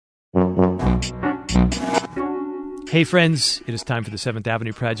Hey friends, it is time for the Seventh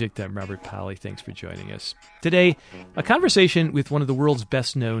Avenue Project. I'm Robert Polly. Thanks for joining us. Today, a conversation with one of the world's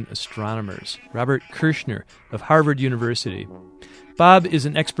best-known astronomers, Robert Kirshner of Harvard University. Bob is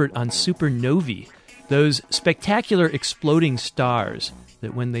an expert on supernovae, those spectacular exploding stars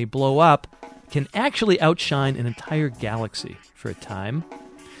that when they blow up can actually outshine an entire galaxy for a time.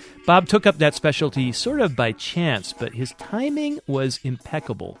 Bob took up that specialty sort of by chance, but his timing was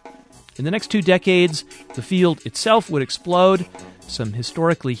impeccable. In the next 2 decades, the field itself would explode, some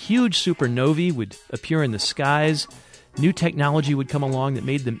historically huge supernovae would appear in the skies, new technology would come along that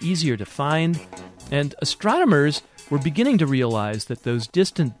made them easier to find, and astronomers were beginning to realize that those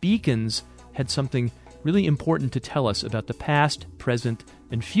distant beacons had something really important to tell us about the past, present,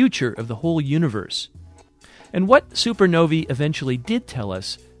 and future of the whole universe. And what supernovae eventually did tell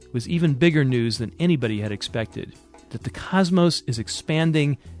us was even bigger news than anybody had expected. That the cosmos is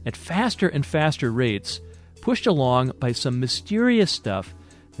expanding at faster and faster rates, pushed along by some mysterious stuff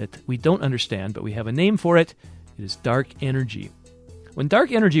that we don't understand, but we have a name for it. It is dark energy. When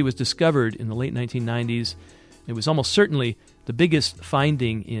dark energy was discovered in the late 1990s, it was almost certainly the biggest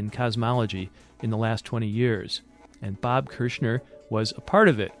finding in cosmology in the last 20 years, and Bob Kirshner was a part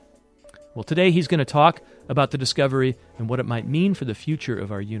of it. Well, today he's going to talk about the discovery and what it might mean for the future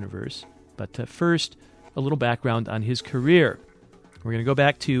of our universe. But first, a little background on his career. We're going to go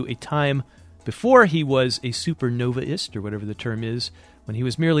back to a time before he was a supernovaist, or whatever the term is, when he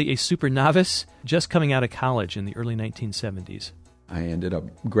was merely a supernovice, just coming out of college in the early 1970s. I ended up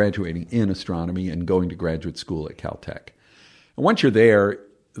graduating in astronomy and going to graduate school at Caltech. And once you're there,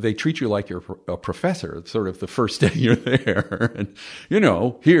 they treat you like you're a professor. It's sort of the first day you're there. And,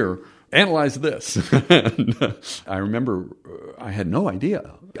 here, analyze this. And, I remember I had no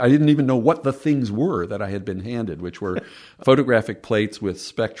idea. I didn't even know what the things were that I had been handed, which were photographic plates with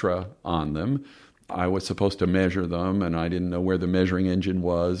spectra on them. I was supposed to measure them, and I didn't know where the measuring engine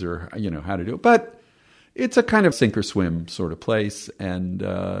was or, how to do it. But it's a kind of sink or swim sort of place, and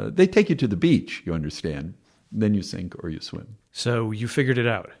they take you to the beach, you understand. Then you sink or you swim. So you figured it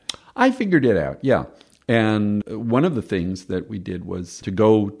out? I figured it out, yeah. And one of the things that we did was to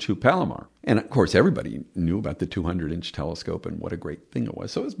go to Palomar. And, of course, everybody knew about the 200-inch telescope and what a great thing it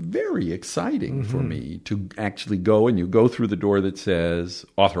was. So it was very exciting for me to actually go, and you go through the door that says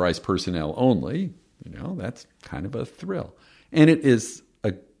authorized personnel only. That's kind of a thrill. And it is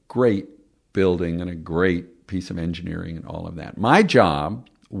a great building and a great piece of engineering and all of that. My job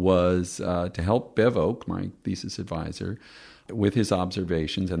was to help Bev Oak, my thesis advisor, with his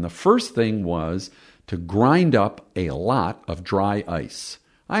observations. And the first thing was to grind up a lot of dry ice.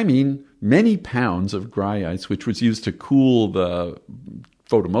 I mean, many pounds of dry ice, which was used to cool the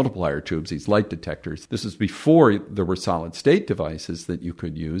photomultiplier tubes, these light detectors. This is before there were solid-state devices that you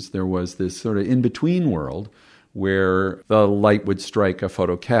could use. There was this sort of in-between world where the light would strike a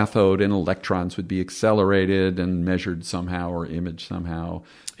photocathode and electrons would be accelerated and measured somehow or imaged somehow.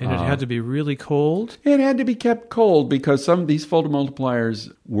 And it had to be really cold? It had to be kept cold because some of these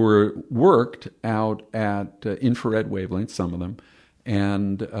photomultipliers were worked out at infrared wavelengths, some of them.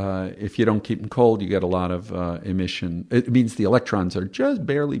 And if you don't keep them cold, you get a lot of emission. It means the electrons are just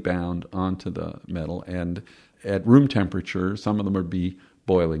barely bound onto the metal. And at room temperature, some of them would be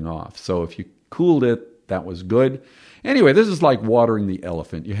boiling off. So if you cooled it, that was good. Anyway, this is like watering the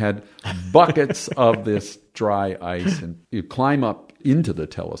elephant. You had buckets of this dry ice, and you climb up into the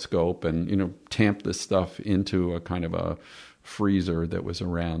telescope and, tamp this stuff into a kind of a freezer that was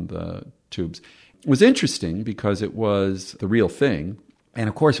around the tubes. It was interesting because it was the real thing. And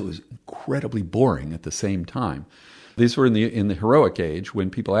of course, it was incredibly boring at the same time. These were in the heroic age when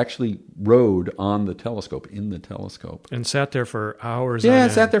people actually rode on the telescope, in the telescope. And sat there for hours. Yeah,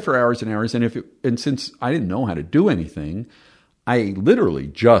 sat there for hours and hours. And since I didn't know how to do anything, I literally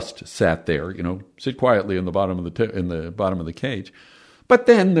just sat there, sit quietly in the bottom of the cage. But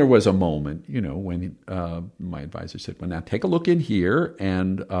then there was a moment, when my advisor said, "Well, now take a look in here,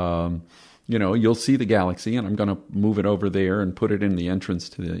 and you'll see the galaxy, and I'm going to move it over there and put it in the entrance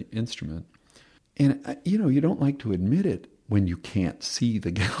to the instrument." And, you don't like to admit it when you can't see the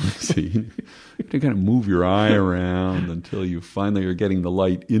galaxy. You have to kind of move your eye around until you finally are getting the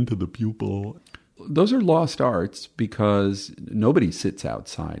light into the pupil. Those are lost arts because nobody sits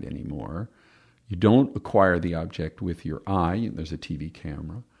outside anymore. You don't acquire the object with your eye. There's a TV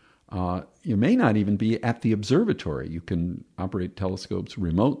camera. You may not even be at the observatory. You can operate telescopes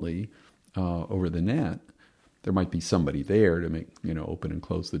remotely over the net. There might be somebody there to make, open and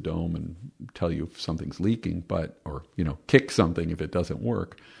close the dome and tell you if something's leaking, or kick something if it doesn't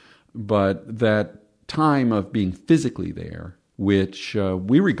work. But that time of being physically there which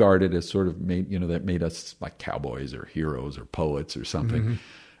we regarded as sort of that made us like cowboys or heroes or poets or something.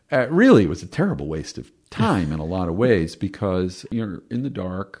 Really, it was a terrible waste of time in a lot of ways because you're in the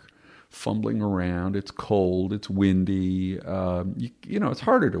dark, fumbling around. It's cold. It's windy. It's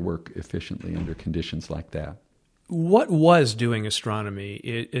harder to work efficiently under conditions like that. What was doing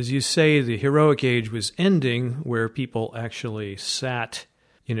astronomy? As you say, the heroic age was ending, where people actually sat,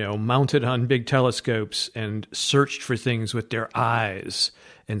 mounted on big telescopes and searched for things with their eyes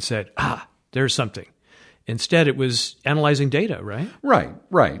and said, there's something. Instead, it was analyzing data, right? Right.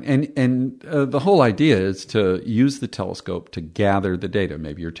 And the whole idea is to use the telescope to gather the data.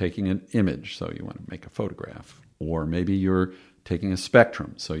 Maybe you're taking an image, so you want to make a photograph. Or maybe you're taking a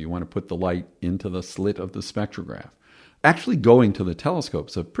spectrum, so you want to put the light into the slit of the spectrograph. Actually going to the telescope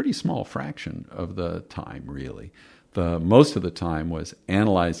is a pretty small fraction of the time, really. The most of the time was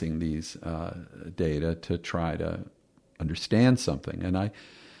analyzing these data to try to understand something. And I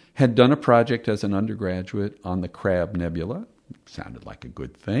had done a project as an undergraduate on the Crab Nebula. Sounded like a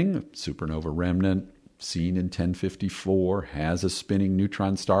good thing. A supernova remnant seen in 1054 has a spinning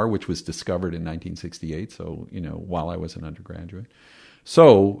neutron star, which was discovered in 1968, so, while I was an undergraduate.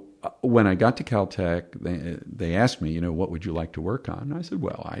 So when I got to Caltech, they asked me, what would you like to work on? And I said,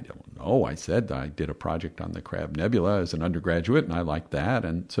 well, I don't know. I said I did a project on the Crab Nebula as an undergraduate, and I liked that.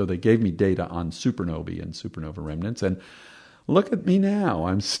 And so they gave me data on supernovae and supernova remnants, and look at me now.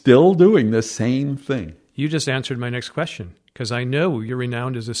 I'm still doing the same thing. You just answered my next question, because I know you're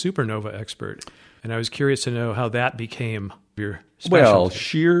renowned as a supernova expert, and I was curious to know how that became your specialty. Well,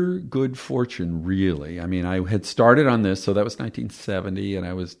 sheer good fortune, really. I mean, I had started on this, so that was 1970, and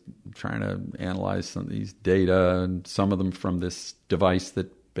I was trying to analyze some of these data, and some of them from this device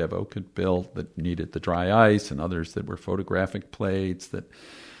that Bevo had built that needed the dry ice, and others that were photographic plates that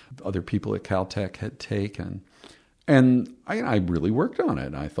other people at Caltech had taken. And I really worked on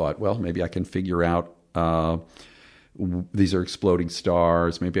it. I thought, well, maybe I can figure out these are exploding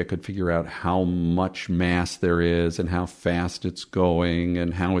stars. Maybe I could figure out how much mass there is and how fast it's going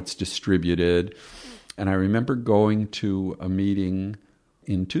and how it's distributed. And I remember going to a meeting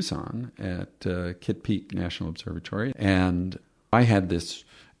in Tucson at Kitt Peak National Observatory, and I had this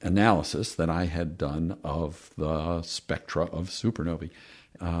analysis that I had done of the spectra of supernovae.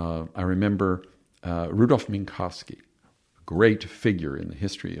 I remember Rudolf Minkowski, great figure in the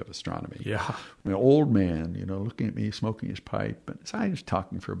history of astronomy. Yeah. An old man, looking at me, smoking his pipe. And so I was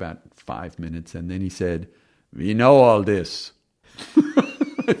talking for about 5 minutes, and then he said, "We know all this."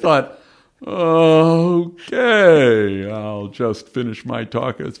 I thought, okay, I'll just finish my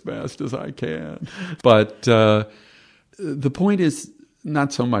talk as fast as I can. But the point is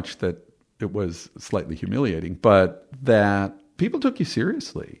not so much that it was slightly humiliating, but that people took you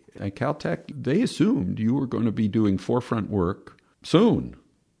seriously. At Caltech, they assumed you were going to be doing forefront work soon.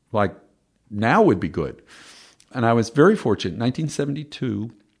 Like, now would be good. And I was very fortunate. In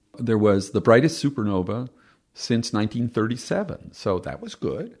 1972, there was the brightest supernova since 1937. So that was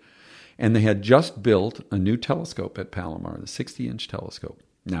good. And they had just built a new telescope at Palomar, the 60-inch telescope.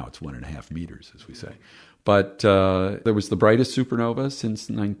 Now it's 1.5 meters, as we say. But there was the brightest supernova since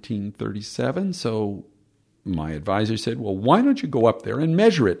 1937. So my advisor said, well, why don't you go up there and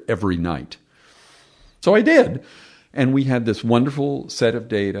measure it every night? So I did. And we had this wonderful set of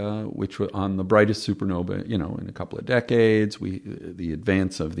data, which was on the brightest supernova, in a couple of decades. The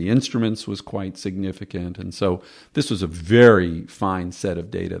advance of the instruments was quite significant. And so this was a very fine set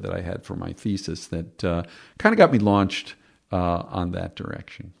of data that I had for my thesis that kind of got me launched on that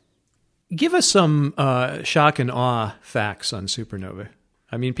direction. Give us some shock and awe facts on supernovae.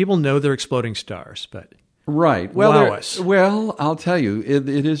 I mean, people know they're exploding stars, but... Right. Well, I'll tell you, it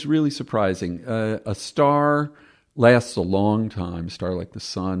is really surprising. A star lasts a long time. A star like the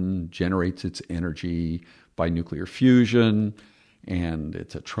sun generates its energy by nuclear fusion, and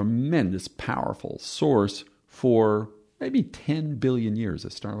it's a tremendous, powerful source for maybe 10 billion years. A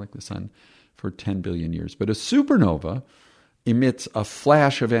star like the sun for 10 billion years. But a supernova emits a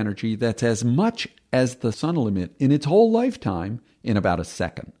flash of energy that's as much as the sun will emit in its whole lifetime in about a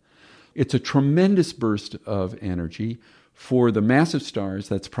second. It's a tremendous burst of energy. For the massive stars,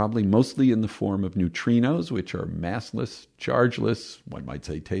 that's probably mostly in the form of neutrinos, which are massless, chargeless, one might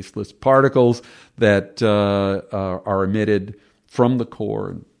say tasteless particles that are emitted from the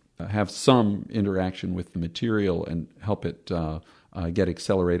core and have some interaction with the material and help it get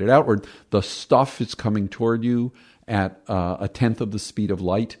accelerated outward. The stuff is coming toward you at a tenth of the speed of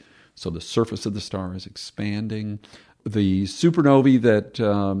light, so the surface of the star is expanding. The supernovae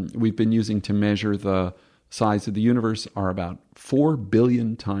that we've been using to measure the size of the universe are about 4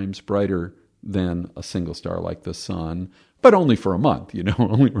 billion times brighter than a single star like the sun. but only for a month,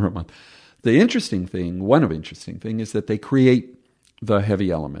 only for a month. One interesting thing is that they create the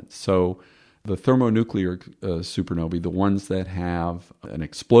heavy elements. So the thermonuclear supernovae, the ones that have an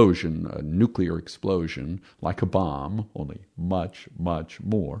explosion, a nuclear explosion, like a bomb, only much, much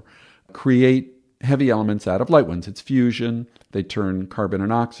more, create heavy elements out of light ones. It's fusion. They turn carbon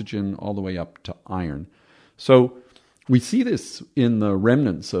and oxygen all the way up to iron. So we see this in the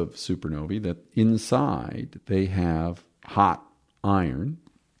remnants of supernovae, that inside they have hot iron.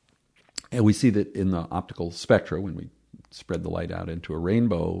 And we see that in the optical spectra when we spread the light out into a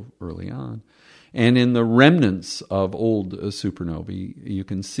rainbow early on. And in the remnants of old supernovae, you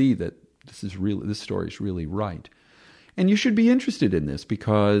can see that this story is really right. And you should be interested in this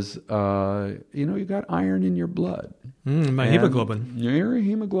because, you've got iron in your blood. My hemoglobin. Your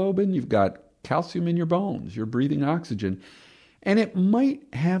hemoglobin, you've got calcium in your bones, you're breathing oxygen. And it might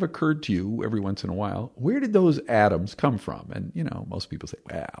have occurred to you every once in a while, where did those atoms come from? And, most people say,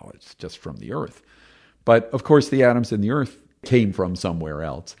 wow, it's just from the Earth. But, of course, the atoms in the Earth came from somewhere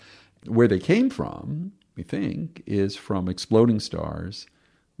else. Where they came from, we think, is from exploding stars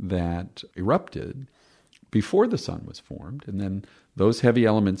that erupted before the sun was formed. And then those heavy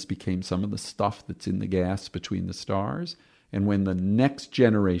elements became some of the stuff that's in the gas between the stars. And when the next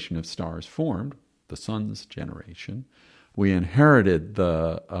generation of stars formed, the sun's generation, we inherited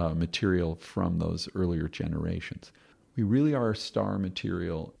the material from those earlier generations. We really are star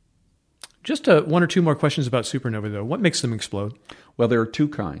material. Just one or two more questions about supernovae, though. What makes them explode? Well, there are two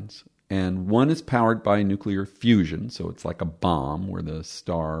kinds. And one is powered by nuclear fusion, so it's like a bomb where the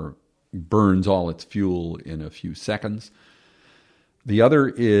star burns all its fuel in a few seconds. The other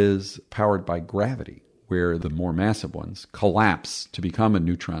is powered by gravity, where the more massive ones collapse to become a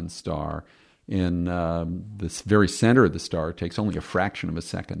neutron star. In this very center of the star, it takes only a fraction of a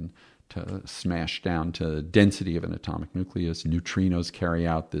second to smash down to the density of an atomic nucleus. Neutrinos carry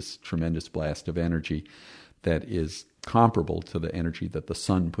out this tremendous blast of energy that is comparable to the energy that the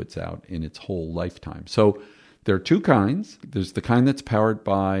sun puts out in its whole lifetime. So there are two kinds. There's the kind that's powered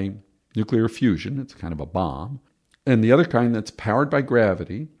by nuclear fusion. It's kind of a bomb. And the other kind that's powered by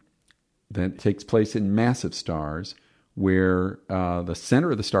gravity that takes place in massive stars where the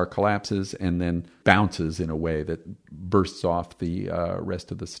center of the star collapses and then bounces in a way that bursts off the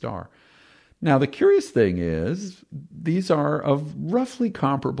rest of the star. Now, the curious thing is these are of roughly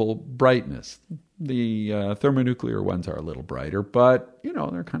comparable brightness. The thermonuclear ones are a little brighter, but,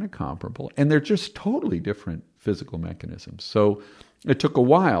 they're kind of comparable. And they're just totally different physical mechanisms. So it took a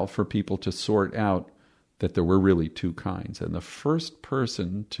while for people to sort out that there were really two kinds. And the first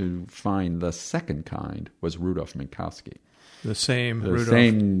person to find the second kind was Rudolf Minkowski. The same guy.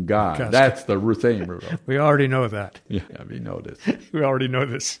 Minkowski. That's the same Rudolf. We already know that. Yeah, we know this. We already know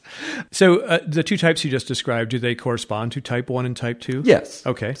this. So the two types you just described, do they correspond to type 1 and type 2? Yes.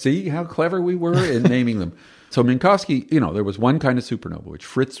 Okay. See how clever we were in naming them. So Minkowski, there was one kind of supernova, which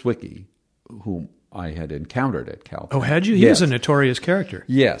Fritz Zwicky, whom I had encountered at Caltech. Oh, had you? He was a notorious character.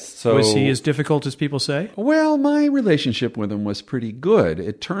 Yes. So, was he as difficult as people say? Well, my relationship with him was pretty good.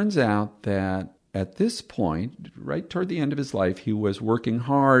 It turns out that at this point, right toward the end of his life, he was working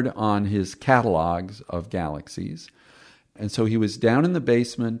hard on his catalogs of galaxies. And so he was down in the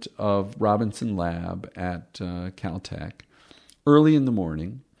basement of Robinson Lab at Caltech early in the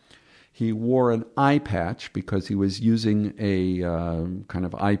morning. He wore an eye patch because he was using a kind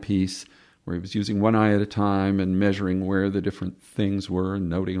of eyepiece where he was using one eye at a time and measuring where the different things were and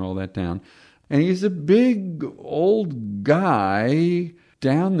noting all that down. And he's a big old guy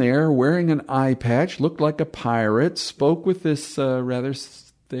down there wearing an eye patch, looked like a pirate, spoke with this rather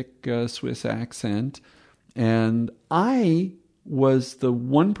thick Swiss accent. And I was the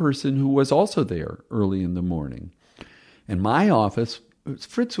one person who was also there early in the morning. And my office,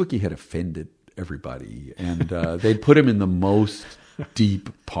 Fritz Zwicky had offended everybody, and they'd put him in the most deep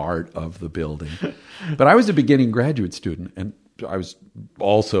part of the building. But I was a beginning graduate student, and I was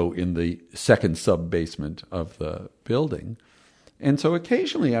also in the second sub-basement of the building. And so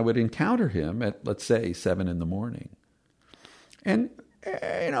occasionally I would encounter him at, let's say, 7 in the morning. And,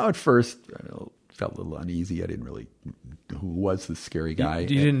 at first I felt a little uneasy. I didn't really know who was this scary guy. You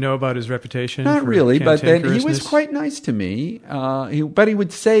didn't know about his reputation? Not really, but then he was cantankerousness? quite nice to me. But he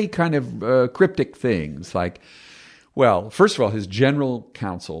would say kind of cryptic things like, well, first of all, his general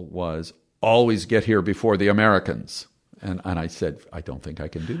counsel was always get here before the Americans. And I said, I don't think I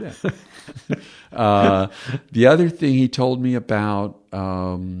can do that. The other thing he told me about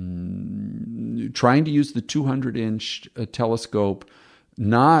trying to use the 200-inch telescope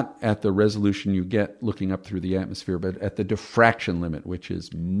not at the resolution you get looking up through the atmosphere, but at the diffraction limit, which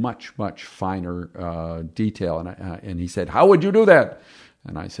is much, much finer detail. And he said, "How would you do that?"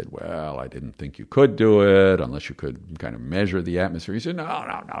 And I said, "Well, I didn't think you could do it unless you could kind of measure the atmosphere." He said,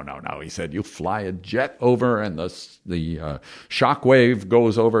 No. He said, "You fly a jet over, and the shock wave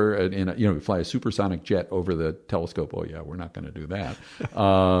goes over. You fly a supersonic jet over the telescope. Oh yeah, we're not going to do that."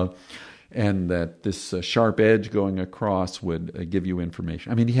 And that this sharp edge going across would give you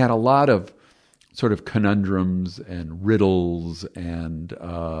information. I mean, he had a lot of sort of conundrums and riddles and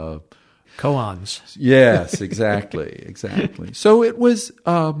koans. Yes, exactly. So it was,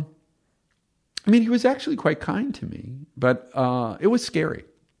 he was actually quite kind to me, but it was scary.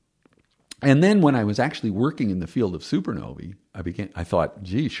 And then when I was actually working in the field of supernovae, I thought,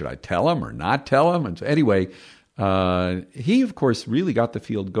 gee, should I tell him or not tell him? And so anyway, he, of course, really got the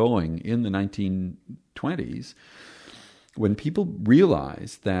field going in the 1920s when people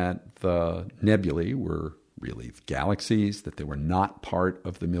realized that the nebulae were really galaxies, that they were not part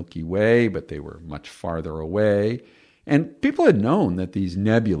of the Milky Way, but they were much farther away. And people had known that these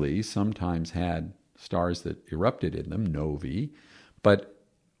nebulae sometimes had stars that erupted in them, novae. But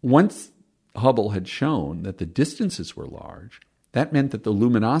once Hubble had shown that the distances were large, that meant that the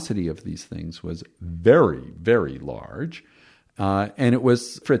luminosity of these things was very, very large. And it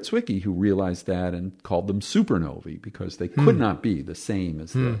was Fritz Zwicky who realized that and called them supernovae because they could not be the same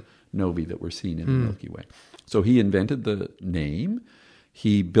as the novae that were seen in the Milky Way. So he invented the name.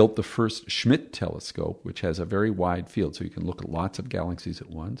 He built the first Schmidt telescope, which has a very wide field, so you can look at lots of galaxies at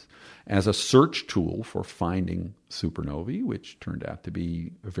once, as a search tool for finding supernovae, which turned out to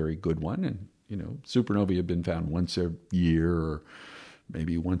be a very good one. And, supernovae have been found once a year or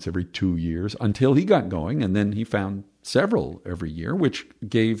maybe once every 2 years until he got going. And then he found several every year, which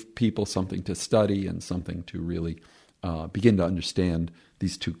gave people something to study and something to really begin to understand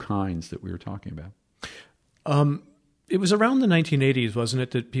these two kinds that we were talking about. It was around the 1980s, wasn't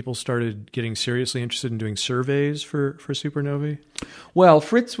it, that people started getting seriously interested in doing surveys for supernovae? Well,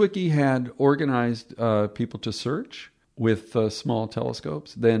 Fritz Zwicky had organized people to search with small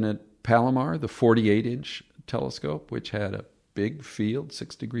telescopes. Then at Palomar, the 48-inch telescope, which had a big field,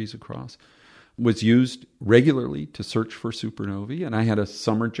 6 degrees across, was used regularly to search for supernovae. And I had a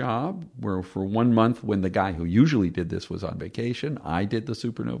summer job where for 1 month, when the guy who usually did this was on vacation, I did the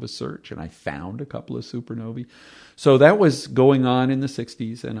supernova search, and I found a couple of supernovae. So that was going on in the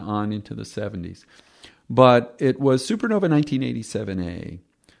 60s and on into the 70s. But it was supernova 1987A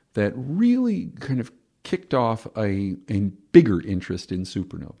that really kind of kicked off a bigger interest in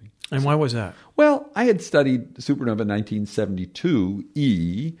supernovae. And why was that? Well, I had studied supernova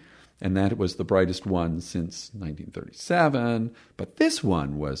 1972E, and that was the brightest one since 1937. But this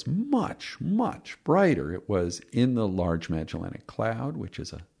one was much, much brighter. It was in the Large Magellanic Cloud, which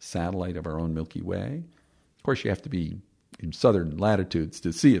is a satellite of our own Milky Way. Of course, you have to be in southern latitudes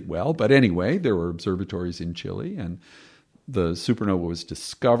to see it well. But anyway, there were observatories in Chile, and the supernova was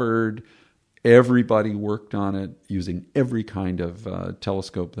discovered. Everybody worked on it using every kind of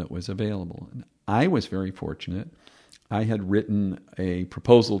telescope that was available. And I was very fortunate. I had written a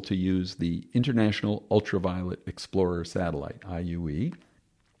proposal to use the International Ultraviolet Explorer Satellite, IUE,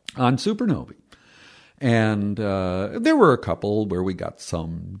 on supernovae. And there were a couple where we got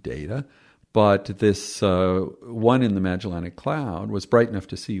some data, but this one in the Magellanic Cloud was bright enough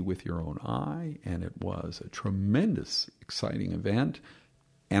to see with your own eye, and it was a tremendous, exciting event.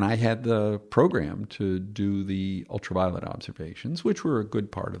 And I had the program to do the ultraviolet observations, which were a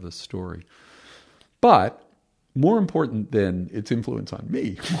good part of the story. But more important than its influence on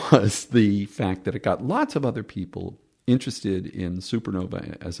me was the fact that it got lots of other people interested in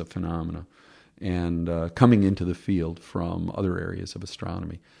supernova as a phenomena and coming into the field from other areas of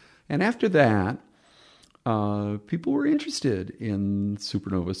astronomy. And after that, people were interested in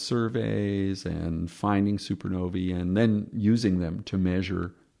supernova surveys and finding supernovae and then using them to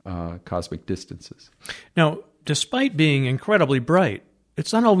measure cosmic distances. Now, despite being incredibly bright,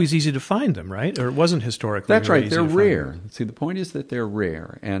 it's not always easy to find them, right? Or it wasn't historically. That's really right. easy They're to find rare. them. See, the point is that they're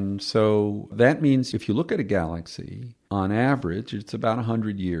rare. And so that means if you look at a galaxy, on average, it's about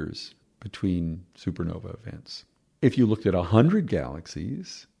 100 years between supernova events. If you looked at 100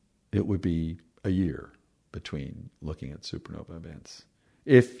 galaxies, it would be a year between looking at supernova events.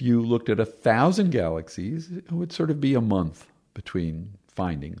 If you looked at 1,000 galaxies, it would sort of be a month between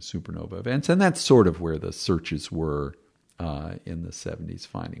finding supernova events. And that's sort of where the searches were in the 70s,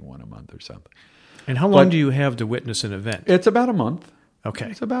 finding one a month or something. And how long do you have to witness an event? It's about a month.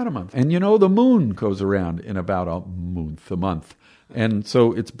 Okay. It's about a month. And the moon goes around in about a month. And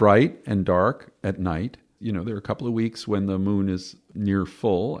so it's bright and dark at night There are a couple of weeks when the moon is near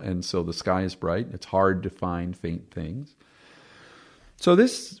full, and so the sky is bright. It's hard to find faint things. So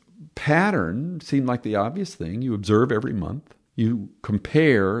this pattern seemed like the obvious thing. You observe every month. You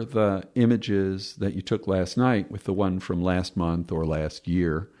compare the images that you took last night with the one from last month or last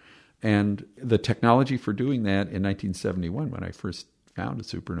year. And the technology for doing that in 1971, when I first found a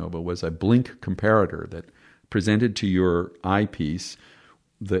supernova, was a blink comparator that presented to your eyepiece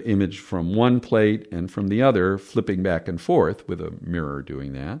the image from one plate and from the other, flipping back and forth with a mirror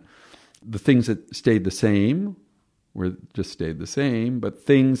doing that. The things that stayed the same stayed the same, but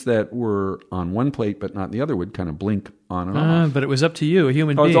things that were on one plate but not the other would kind of blink on and off. But it was up to you, a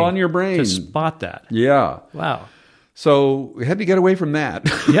human being. It's on your brain. To spot that. Yeah. Wow. So we had to get away from that.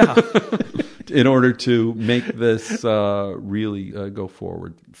 Yeah. In order to make this really go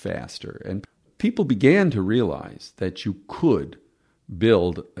forward faster. And people began to realize that you could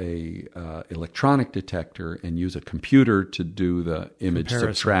build a electronic detector and use a computer to do the image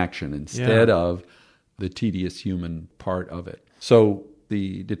subtraction instead of the tedious human part of it. So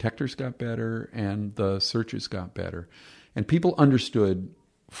the detectors got better and the searches got better. And people understood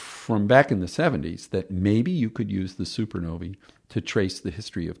from back in the 70s that maybe you could use the supernovae to trace the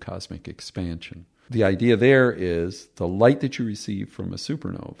history of cosmic expansion. The idea there is the light that you receive from a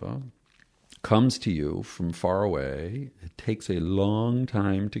supernova comes to you from far away. It takes a long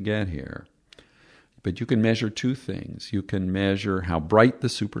time to get here. But you can measure two things. You can measure how bright the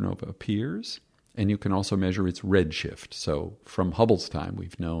supernova appears, and you can also measure its redshift. So from Hubble's time,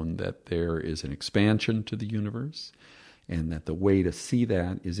 we've known that there is an expansion to the universe, and that the way to see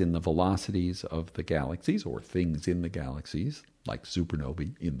that is in the velocities of the galaxies, or things in the galaxies, like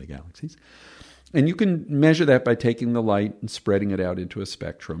supernovae in the galaxies. And you can measure that by taking the light and spreading it out into a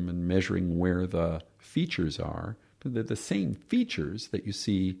spectrum and measuring where the features are. They're the same features that you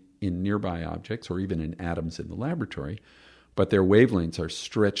see in nearby objects or even in atoms in the laboratory, but their wavelengths are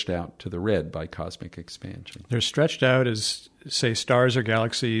stretched out to the red by cosmic expansion. They're stretched out as, say, stars or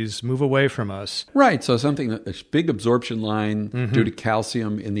galaxies move away from us. Right. So a big absorption line due to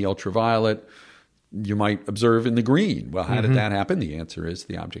calcium in the ultraviolet, you might observe in the green. Well, how did that happen? The answer is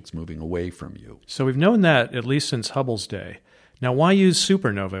the object's moving away from you. So we've known that at least since Hubble's day. Now, why use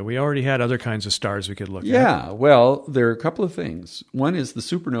supernovae? We already had other kinds of stars we could look at. Yeah, well, there are a couple of things. One is the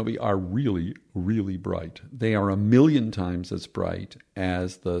supernovae are really, really bright. They are 1,000,000 times as bright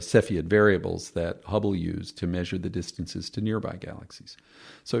as the Cepheid variables that Hubble used to measure the distances to nearby galaxies.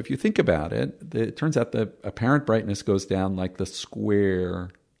 So if you think about it, it turns out the apparent brightness goes down like the square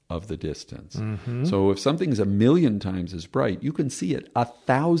of the distance. So if something's 1,000,000 times as bright, you can see it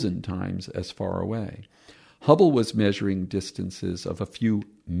 1,000 times as far away. Hubble was measuring distances of a few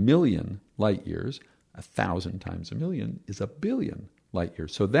million light years. 1,000 times 1,000,000 is 1,000,000,000 light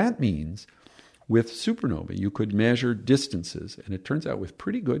years. So that means with supernovae, you could measure distances, and it turns out with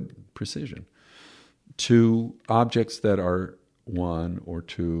pretty good precision, to objects that are 1 or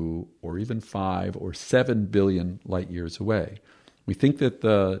 2 or even 5 or 7 billion light years away. We think that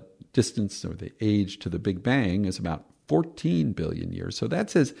the distance or the age to the Big Bang is about 14 billion years. So that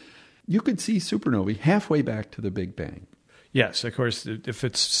says you could see supernovae halfway back to the Big Bang. Yes, of course, if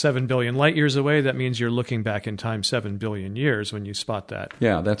it's 7 billion light years away, that means you're looking back in time 7 billion years when you spot that.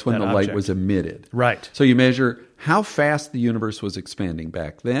 Yeah, that's when the light was emitted. Right. So you measure how fast the universe was expanding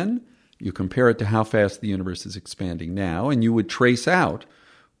back then, you compare it to how fast the universe is expanding now, and you would trace out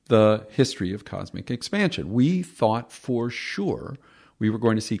the history of cosmic expansion. We thought for sure we were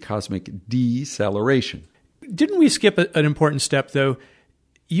going to see cosmic deceleration. Didn't we skip an important step, though?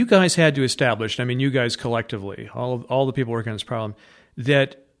 You guys had to establish, I mean, you guys collectively, all the people working on this problem,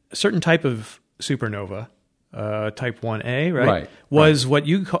 that a certain type of supernova, type 1A, right, was what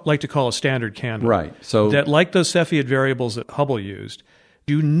you like to call a standard candle. Right. So that, like those Cepheid variables that Hubble used,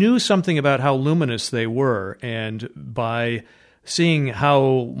 you knew something about how luminous they were, and by seeing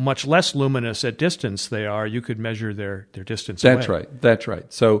how much less luminous at distance they are, you could measure their distance away. That's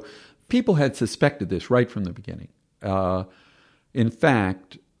right. So people had suspected this right from the beginning. In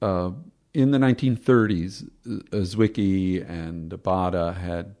fact, in the 1930s, Zwicky and Bada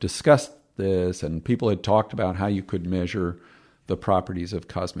had discussed this, and people had talked about how you could measure the properties of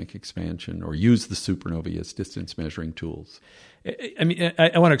cosmic expansion or use the supernovae as distance measuring tools. I mean,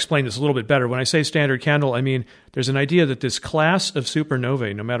 I want to explain this a little bit better. When I say standard candle, I mean there's an idea that this class of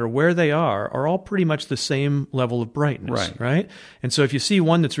supernovae, no matter where they are all pretty much the same level of brightness, right? And so if you see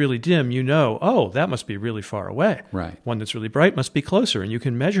one that's really dim, you know, oh, that must be really far away. Right. One that's really bright must be closer, and you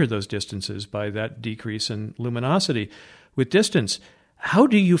can measure those distances by that decrease in luminosity with distance. How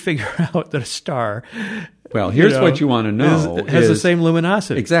do you figure out that a star, well, here's what you want to know, has the same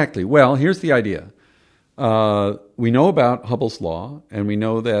luminosity? Exactly. Well, here's the idea. We know about Hubble's law, and we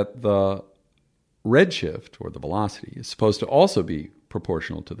know that the redshift, or the velocity, is supposed to also be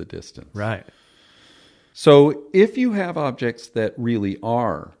proportional to the distance. Right. So if you have objects that really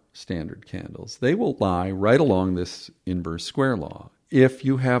are standard candles, they will lie right along this inverse square law. If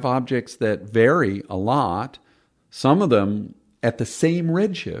you have objects that vary a lot, some of them at the same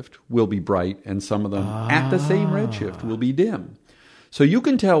redshift will be bright, and some of them at the same redshift will be dim. So you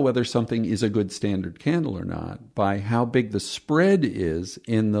can tell whether something is a good standard candle or not by how big the spread is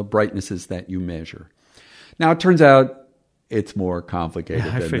in the brightnesses that you measure. Now, it turns out it's more complicated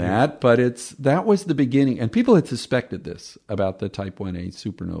than that, but that was the beginning. And people had suspected this about the Type 1a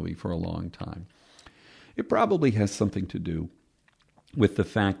supernovae for a long time. It probably has something to do with the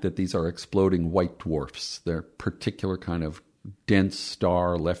fact that these are exploding white dwarfs. They're a particular kind of dense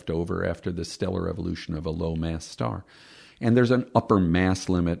star left over after the stellar evolution of a low-mass star. And there's an upper mass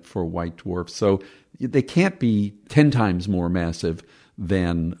limit for white dwarfs, so they can't be 10 times more massive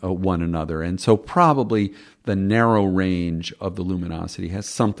than one another. And so probably the narrow range of the luminosity has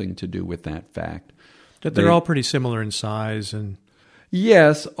something to do with that fact. That they're all pretty similar in size. And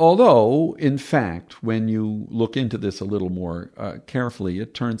yes, although, in fact, when you look into this a little more carefully,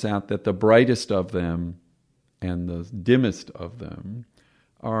 it turns out that the brightest of them and the dimmest of them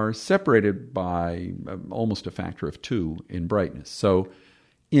are separated by almost a factor of 2 in brightness. So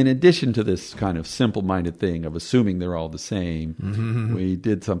in addition to this kind of simple-minded thing of assuming they're all the same, we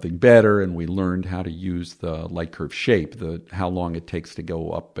did something better, and we learned how to use the light curve shape, how long it takes to go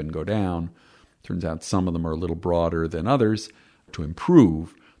up and go down. Turns out some of them are a little broader than others to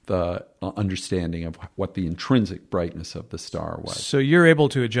improve the understanding of what the intrinsic brightness of the star was. So you're able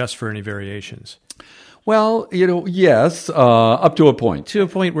to adjust for any variations? Well, yes, up to a point. To a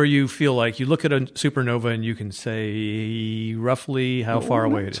point where you feel like you look at a supernova and you can say roughly how far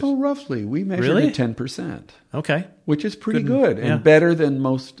away it is. So roughly. We measured Really? at 10%. Okay. Which is pretty good and better than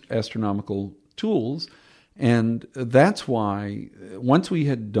most astronomical tools. And that's why once we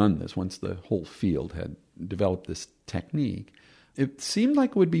had done this, once the whole field had developed this technique, it seemed like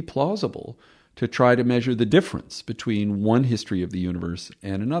it would be plausible to try to measure the difference between one history of the universe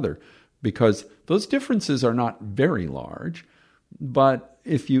and another, because those differences are not very large, but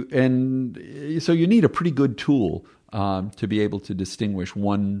so you need a pretty good tool to be able to distinguish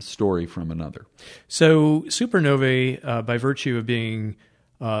one story from another. So supernovae, by virtue of being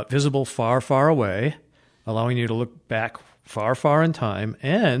visible far, far away, allowing you to look back far, far in time,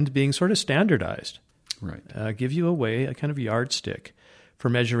 and being sort of standardized, right, give you a kind of yardstick for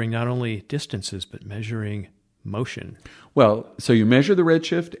measuring not only distances, but measuring motion. Well, so you measure the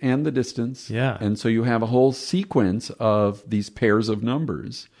redshift and the distance, Yeah. and so you have a whole sequence of these pairs of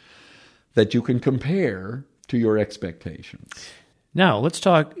numbers that you can compare to your expectations. Now, let's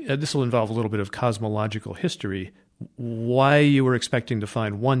talk, this will involve a little bit of cosmological history, why you were expecting to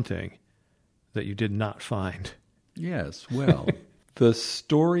find one thing that you did not find. Yes, well, the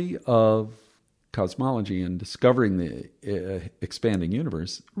story of cosmology and discovering the expanding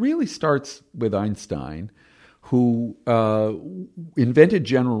universe really starts with Einstein, who invented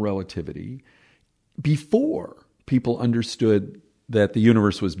general relativity before people understood that the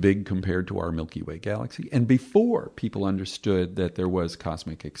universe was big compared to our Milky Way galaxy, and before people understood that there was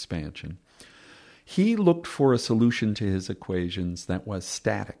cosmic expansion. He looked for a solution to his equations that was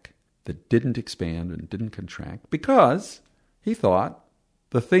static, that didn't expand and didn't contract, because he thought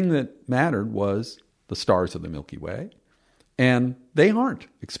the thing that mattered was the stars of the Milky Way, and they aren't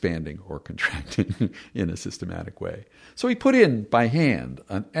expanding or contracting in a systematic way. So he put in, by hand,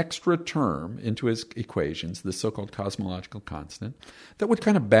 an extra term into his equations, the so-called cosmological constant, that would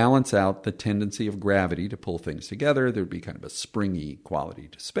kind of balance out the tendency of gravity to pull things together. There would be kind of a springy quality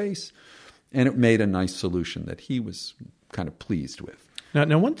to space, and it made a nice solution that he was kind of pleased with.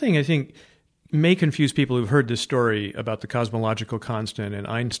 Now, one thing I think may confuse people who've heard this story about the cosmological constant and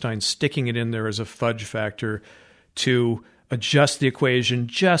Einstein sticking it in there as a fudge factor to adjust the equation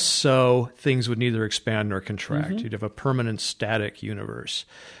just so things would neither expand nor contract. You'd have a permanent static universe.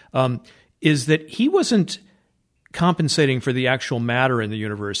 Is that he wasn't compensating for the actual matter in the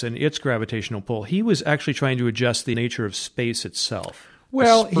universe and its gravitational pull. He was actually trying to adjust the nature of space itself.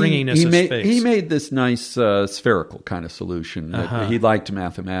 Well, the springiness of space. He made this nice spherical kind of solution that he liked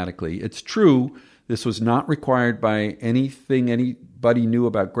mathematically. It's true, this was not required by anything anybody knew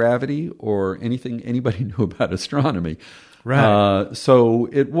about gravity or anything anybody knew about astronomy. Right. So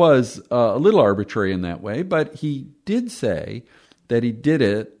it was a little arbitrary in that way, but he did say that he did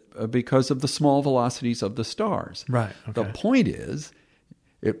it because of the small velocities of the stars. Right. Okay. The point is,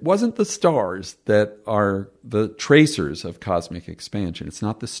 It wasn't the stars that are the tracers of cosmic expansion. It's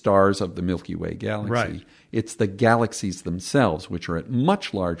not the stars of the Milky Way galaxy. Right. It's the galaxies themselves, which are at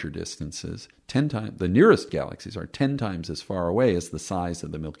much larger distances. 10 times, the nearest galaxies are 10 times as far away as the size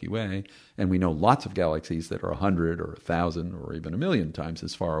of the Milky Way. And we know lots of galaxies that are 100 or 1,000 or even 1,000,000 times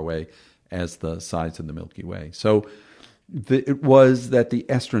as far away as the size of the Milky Way. So it was that the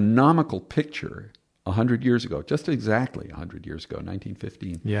astronomical picture 100 years ago, just exactly 100 years ago,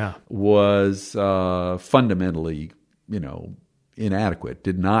 1915, was fundamentally, inadequate,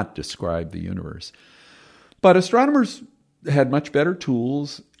 did not describe the universe. But astronomers had much better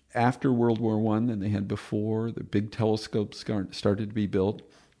tools after World War I than they had before. The big telescopes started to be built.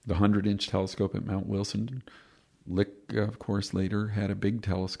 The 100-inch telescope at Mount Wilson. Lick, of course, later had a big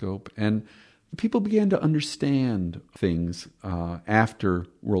telescope. And people began to understand things after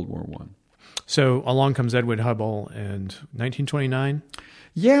World War I. So along comes Edwin Hubble in 1929?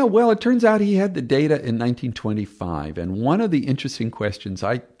 Yeah, well, it turns out he had the data in 1925. And one of the interesting questions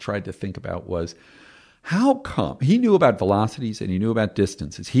I tried to think about was, how come? He knew about velocities and he knew about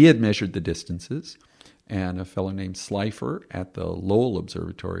distances. He had measured the distances, and a fellow named Slipher at the Lowell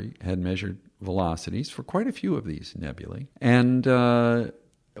Observatory had measured velocities for quite a few of these nebulae. And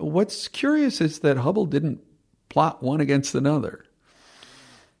what's curious is that Hubble didn't plot one against another,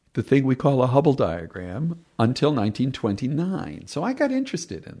 the thing we call a Hubble diagram, until 1929. So I got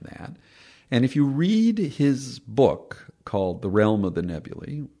interested in that. And if you read his book called The Realm of the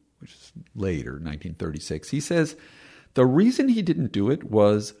Nebulae, which is later, 1936, he says the reason he didn't do it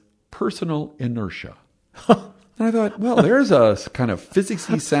was personal inertia. And I thought, well, there's a kind of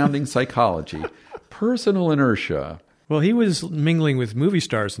physics-y sounding psychology. Personal inertia. Well, he was mingling with movie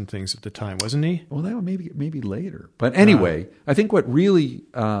stars and things at the time, wasn't he? Well, that was maybe later. But anyway, I think what really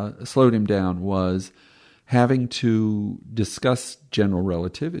slowed him down was having to discuss general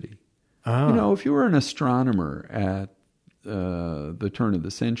relativity. If you were an astronomer at the turn of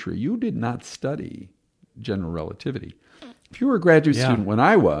the century, you did not study general relativity. If you were a graduate student when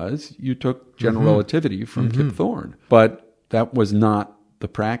I was, you took general relativity from Kip Thorne. But that was not the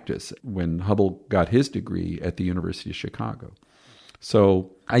practice when Hubble got his degree at the University of Chicago.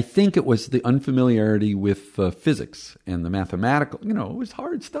 So I think it was the unfamiliarity with physics and the mathematical, it was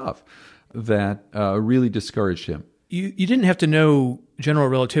hard stuff that really discouraged him. You didn't have to know general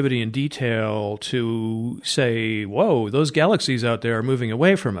relativity in detail to say, whoa, those galaxies out there are moving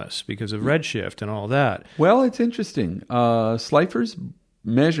away from us because of redshift and all that. Well, it's interesting. Slipher's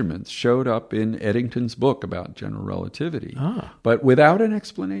measurements showed up in Eddington's book about general relativity, but without an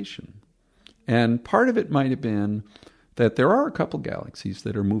explanation. And part of it might have been that there are a couple galaxies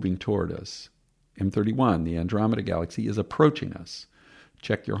that are moving toward us. M31, the Andromeda Galaxy, is approaching us.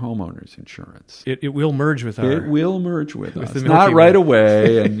 Check your homeowner's insurance. It will merge with It will merge with us. The Not right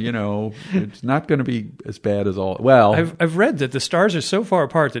away, and it's not going to be as bad as all. Well, I've read that the stars are so far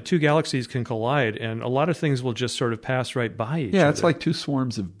apart that two galaxies can collide, and a lot of things will just sort of pass right by each other. Yeah, it's like two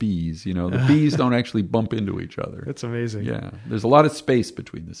swarms of bees. The bees don't actually bump into each other. That's amazing. Yeah, there's a lot of space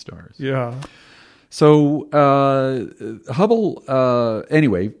between the stars. Yeah. So Hubble,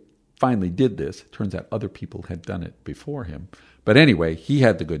 anyway, finally did this. It turns out other people had done it before him. But anyway, he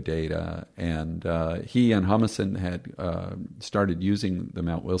had the good data, and he and Humason had started using the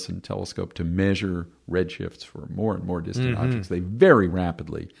Mount Wilson telescope to measure redshifts for more and more distant objects. They very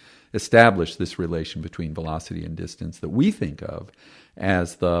rapidly established this relation between velocity and distance that we think of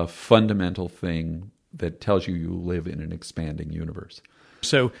as the fundamental thing that tells you live in an expanding universe.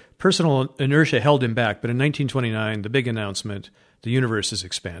 So personal inertia held him back, but in 1929, the big announcement, the universe is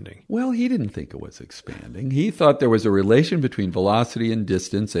expanding. Well, he didn't think it was expanding. He thought there was a relation between velocity and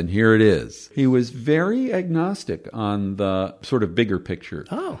distance, and here it is. He was very agnostic on the sort of bigger picture.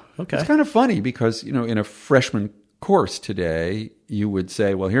 Oh, okay. It's kind of funny because, in a freshman course today, you would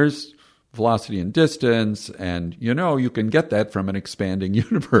say, well, here's velocity and distance, and, you can get that from an expanding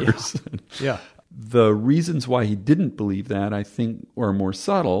universe. Yeah. The reasons why he didn't believe that, I think, were more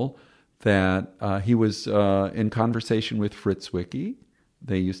subtle. That he was in conversation with Fritz Zwicky.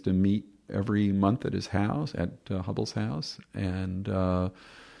 They used to meet every month at his house, at Hubble's house. And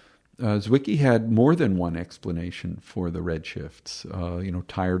Zwicky had more than one explanation for the redshifts,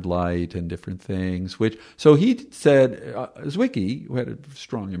 tired light and different things. So he said, Zwicky, who had a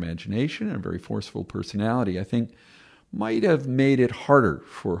strong imagination and a very forceful personality, I think, might have made it harder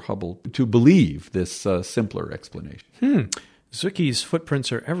for Hubble to believe this simpler explanation. Zwicky's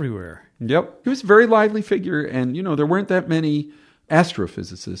footprints are everywhere. Yep. He was a very lively figure, and, there weren't that many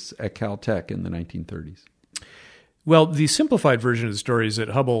astrophysicists at Caltech in the 1930s. Well, the simplified version of the story is that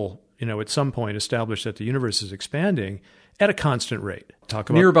Hubble, at some point established that the universe is expanding at a constant rate. Talk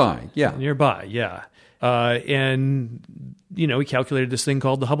about nearby, yeah. Nearby, yeah. And, he calculated this thing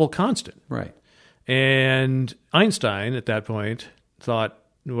called the Hubble constant. Right. And Einstein, at that point, thought,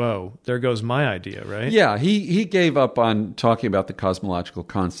 whoa, there goes my idea, right? Yeah, he gave up on talking about the cosmological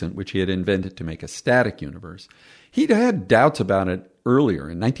constant, which he had invented to make a static universe. He'd had doubts about it earlier.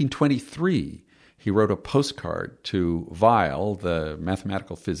 In 1923, he wrote a postcard to Weil, the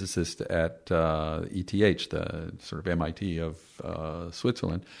mathematical physicist at ETH, the sort of MIT of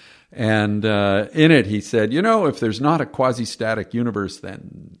Switzerland. And in it, he said, if there's not a quasi-static universe,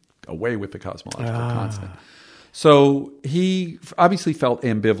 then away with the cosmological constant. So he obviously felt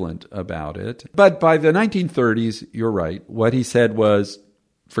ambivalent about it. But by the 1930s, you're right, what he said was,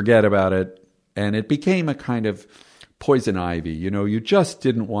 forget about it. And it became a kind of poison ivy. You just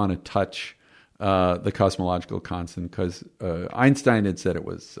didn't want to touch the cosmological constant because Einstein had said it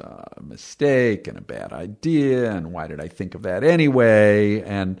was a mistake and a bad idea, and why did I think of that anyway?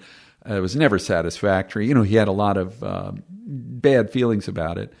 And it was never satisfactory. He had a lot of bad feelings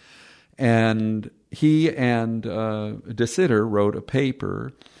about it. And he and De Sitter wrote a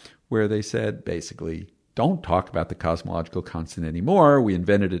paper where they said, basically, don't talk about the cosmological constant anymore. We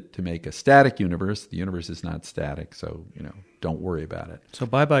invented it to make a static universe. The universe is not static, so, don't worry about it. So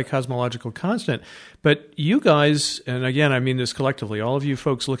bye-bye cosmological constant. But you guys, and again, I mean this collectively, all of you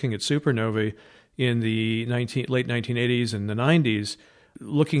folks looking at supernovae in the late 1980s and the 90s,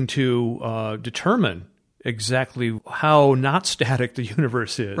 looking to determine exactly how not static the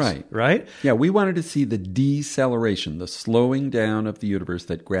universe is. Right? Yeah, we wanted to see the deceleration, the slowing down of the universe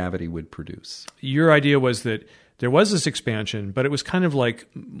that gravity would produce. Your idea was that there was this expansion, but it was kind of like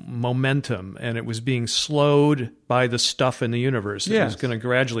momentum, and it was being slowed by the stuff in the universe. It was going to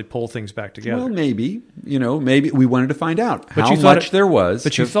gradually pull things back together. Well, maybe. Maybe we wanted to find out how much there was.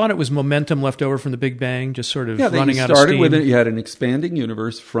 But you thought it was momentum left over from the Big Bang, just sort of running out of steam? Yeah, you started with it. You had an expanding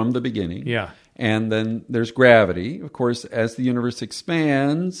universe from the beginning. Yeah. And then there's gravity. Of course, as the universe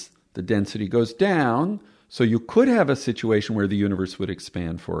expands, the density goes down. So you could have a situation where the universe would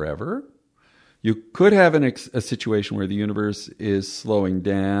expand forever. You could have a situation where the universe is slowing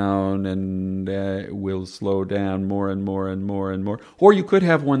down and will slow down more and more and more and more. Or you could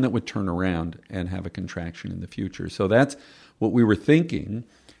have one that would turn around and have a contraction in the future. So that's what we were thinking.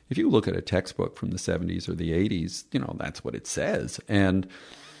 If you look at a textbook from the 70s or the 80s, that's what it says. And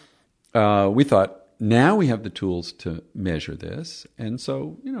we thought, now we have the tools to measure this. And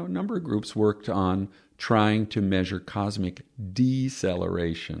so, a number of groups worked on trying to measure cosmic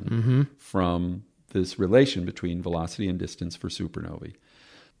deceleration from this relation between velocity and distance for supernovae.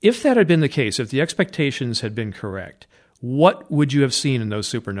 If that had been the case, if the expectations had been correct, what would you have seen in those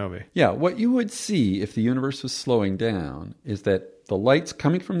supernovae? Yeah, what you would see if the universe was slowing down is that the light's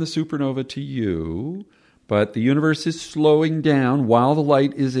coming from the supernova to you, but the universe is slowing down while the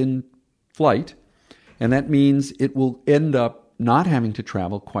light is in flight, and that means it will end up not having to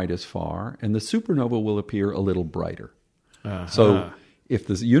travel quite as far, and the supernova will appear a little brighter. So if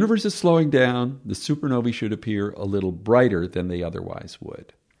the universe is slowing down, the supernovae should appear a little brighter than they otherwise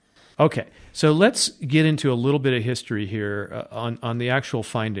would. Okay, so let's get into a little bit of history here on the actual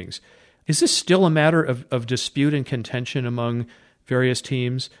findings. Is this still a matter of dispute and contention among various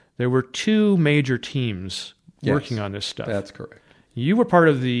teams? There were two major teams working on this stuff. That's correct. You were part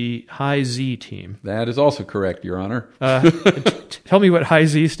of the high Z team. That is also correct, Your Honor. Tell me what high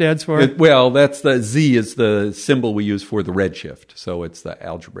Z stands for. That's the Z is the symbol we use for the redshift. So it's the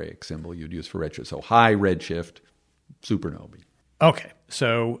algebraic symbol you'd use for redshift. So high redshift supernovae. Okay.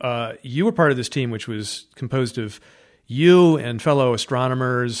 So you were part of this team, which was composed of you and fellow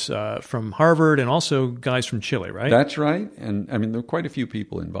astronomers from Harvard and also guys from Chile, right? That's right. And I mean, there were quite a few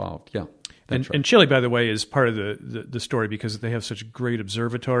people involved. Yeah. And Chile, by the way, is part of the story because they have such great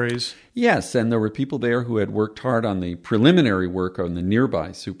observatories. Yes, and there were people there who had worked hard on the preliminary work on the nearby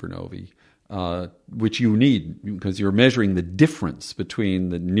supernovae, which you need because you're measuring the difference between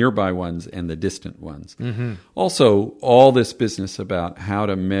the nearby ones and the distant ones. Mm-hmm. Also, all this business about how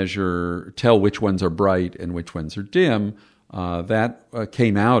to tell which ones are bright and which ones are dim, that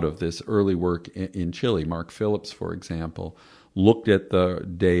came out of this early work in Chile. Mark Phillips, for example, looked at the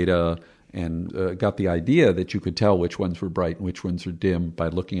data and got the idea that you could tell which ones were bright and which ones are dim by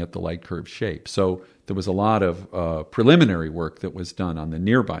looking at the light curve shape. So there was a lot of preliminary work that was done on the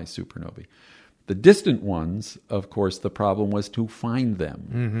nearby supernovae. The distant ones, of course, the problem was to find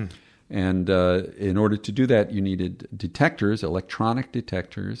them. Mm-hmm. And in order to do that, you needed detectors, electronic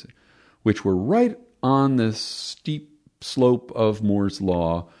detectors, which were right on this steep slope of Moore's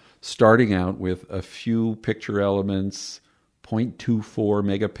law, starting out with a few picture elements, 0.24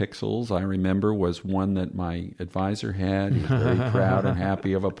 megapixels, I remember, was one that my advisor had. He was very proud and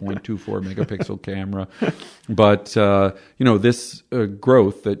happy of a 0.24 megapixel camera. But, this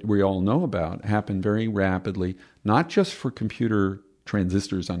growth that we all know about happened very rapidly, not just for computer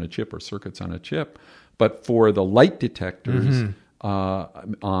transistors on a chip or circuits on a chip, but for the light detectors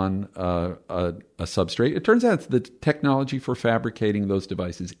on a substrate. It turns out the technology for fabricating those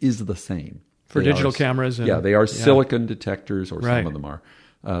devices is the same. For digital cameras? They are silicon detectors, or some of them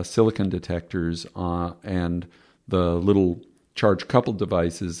are silicon detectors, and the little charge-coupled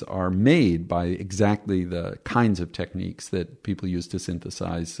devices are made by exactly the kinds of techniques that people use to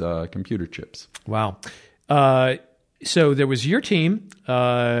synthesize computer chips. Wow. So there was your team,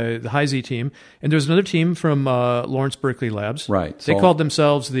 the High-Z team, and there was another team from Lawrence Berkeley Labs. Right. They called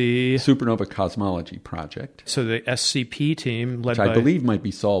themselves the Supernova Cosmology Project. So the SCP team led which I believe might be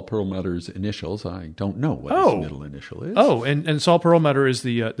Saul Perlmutter's initials. I don't know what his middle initial is. Oh, and Saul Perlmutter is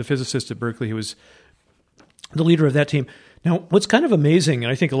the physicist at Berkeley who was the leader of that team. Now, what's kind of amazing,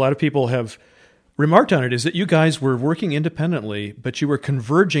 and I think a lot of people have remarked on it, is that you guys were working independently, but you were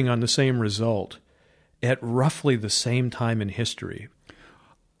converging on the same result at roughly the same time in history.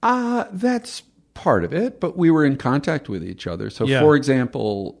 That's part of it, but we were in contact with each other. So, for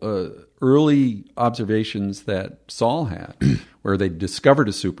example, early observations that Saul had, where they discovered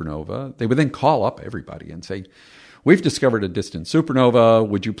a supernova, they would then call up everybody and say, "We've discovered a distant supernova.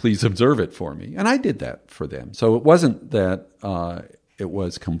 Would you please observe it for me?" And I did that for them. So it wasn't that it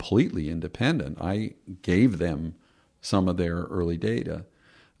was completely independent. I gave them some of their early data.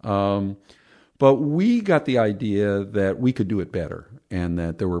 But we got the idea that we could do it better, and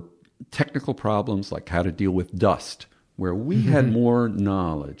that there were technical problems like how to deal with dust, where we had more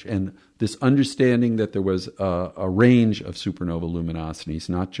knowledge, and this understanding that there was a range of supernova luminosities,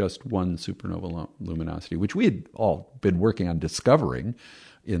 not just one supernova luminosity, which we had all been working on discovering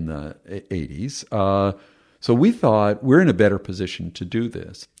in the 80s. So we thought we're in a better position to do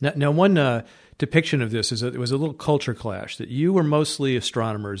this. Now one depiction of this is that it was a little culture clash, that you were mostly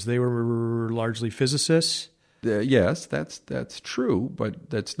astronomers. They were largely physicists. Yes, that's true, but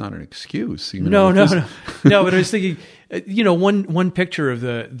that's not an excuse. No. But I was thinking, one picture of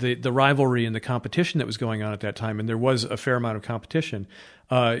the rivalry and the competition that was going on at that time, and there was a fair amount of competition,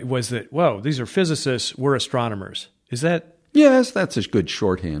 was that, whoa, these are physicists, we're astronomers. Is that? Yes, that's a good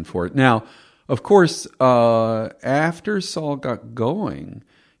shorthand for it. Now, of course, after Saul got going,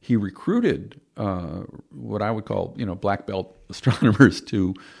 he recruited what I would call, black belt astronomers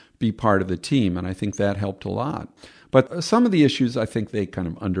to be part of the team, and I think that helped a lot. But some of the issues I think they kind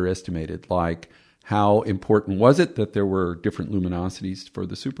of underestimated, like how important was it that there were different luminosities for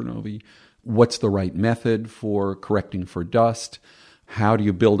the supernovae? What's the right method for correcting for dust? How do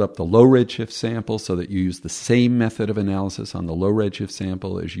you build up the low redshift sample so that you use the same method of analysis on the low redshift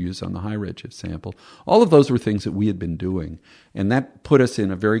sample as you use on the high redshift sample? All of those were things that we had been doing, and that put us in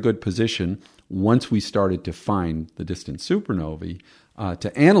a very good position once we started to find the distant supernovae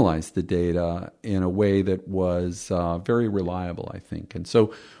to analyze the data in a way that was very reliable, I think. And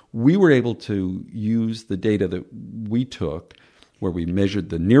so we were able to use the data that we took, where we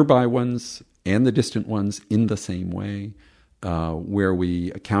measured the nearby ones and the distant ones in the same way, where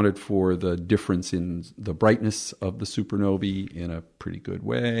we accounted for the difference in the brightness of the supernovae in a pretty good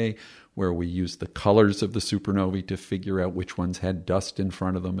way, where we used the colors of the supernovae to figure out which ones had dust in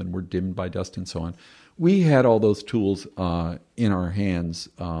front of them and were dimmed by dust and so on. We had all those tools in our hands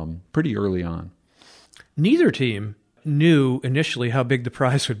pretty early on. Neither team knew initially how big the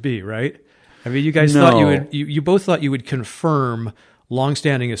prize would be, right? I mean, you guys thought you both thought you would confirm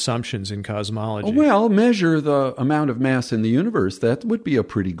longstanding assumptions in cosmology. Well, measure the amount of mass in the universe. That would be a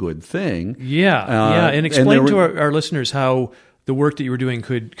pretty good thing. Yeah. And explain to our listeners how the work that you were doing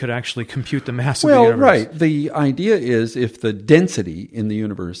could actually compute the mass of the universe. Well, right. The idea is if the density in the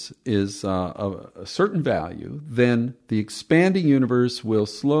universe is a certain value, then the expanding universe will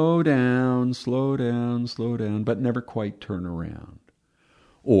slow down, but never quite turn around.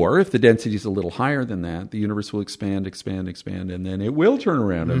 Or if the density is a little higher than that, the universe will expand, and then it will turn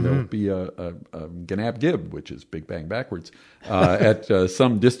around, and there'll be a Gnab-Gib, which is Big Bang backwards, at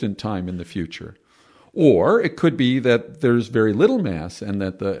some distant time in the future. Or it could be that there's very little mass and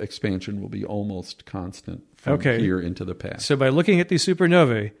that the expansion will be almost constant from here into the past. So by looking at these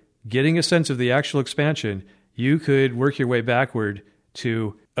supernovae, getting a sense of the actual expansion, you could work your way backward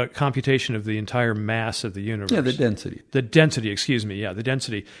to a computation of the entire mass of the universe. Yeah, the density. The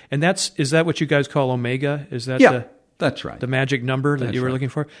density. And is that what you guys call omega? Is that that's right. The magic number that you were looking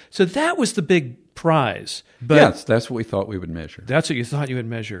for? So that was the big prize. But yes, that's what we thought we would measure. That's what you thought you would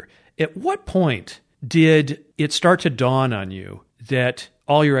measure. At what point did it start to dawn on you that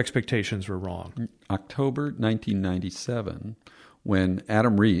all your expectations were wrong? October 1997, when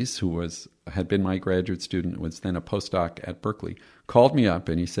Adam Rees, who had been my graduate student, was then a postdoc at Berkeley, called me up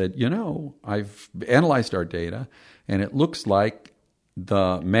and he said, I've analyzed our data and it looks like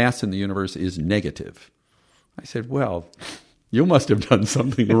the mass in the universe is negative. I said, well, you must have done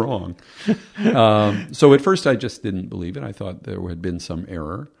something wrong. So at first I just didn't believe it. I thought there had been some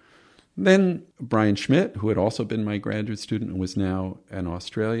error. Then Brian Schmidt, who had also been my graduate student and was now in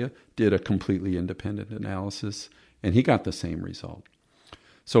Australia, did a completely independent analysis, and he got the same result.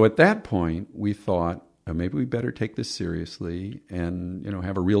 So at that point, we thought, maybe we better take this seriously and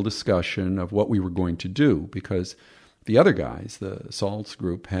have a real discussion of what we were going to do, because the other guys, the Saltz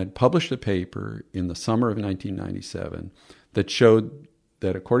group, had published a paper in the summer of 1997 that showed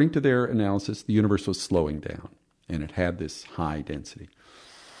that according to their analysis, the universe was slowing down, and it had this high density.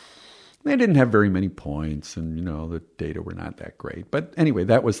 They didn't have very many points, and, the data were not that great. But anyway,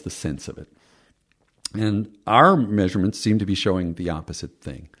 that was the sense of it. And our measurements seemed to be showing the opposite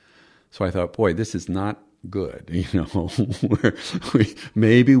thing. So I thought, boy, this is not good.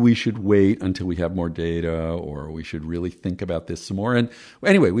 Maybe we should wait until we have more data, or we should really think about this some more. And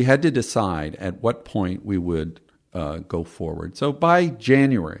anyway, we had to decide at what point we would go forward. So by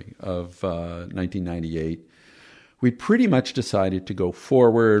January of 1998, we pretty much decided to go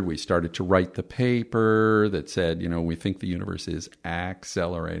forward. We started to write the paper that said, we think the universe is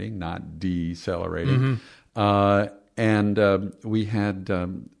accelerating, not decelerating. Mm-hmm. And we had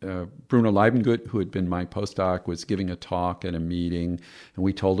Bruno Leibengut, who had been my postdoc, was giving a talk at a meeting. And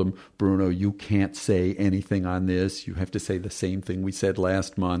we told him, Bruno, you can't say anything on this. You have to say the same thing we said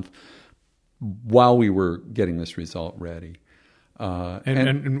last month, while we were getting this result ready.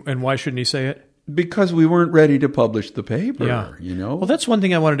 And why shouldn't he say it? Because we weren't ready to publish the paper, Well, that's one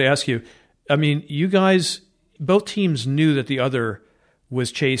thing I wanted to ask you. I mean, you guys, both teams knew that the other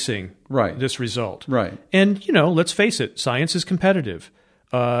was chasing this result. Right. And, let's face it, science is competitive.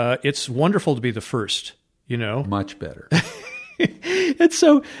 It's wonderful to be the first, Much better. And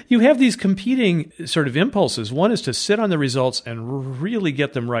so you have these competing sort of impulses. One is to sit on the results and really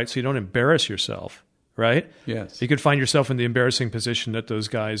get them right so you don't embarrass yourself. Right? Yes. You could find yourself in the embarrassing position that those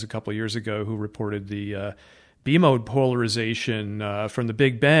guys a couple of years ago who reported the B-mode polarization from the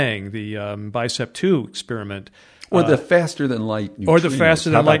Big Bang, the BICEP 2 experiment. Or the faster-than-light neutrinos. Or the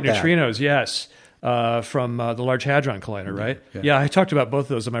faster-than-light neutrinos, yes, from the Large Hadron Collider, right? Yeah, I talked about both of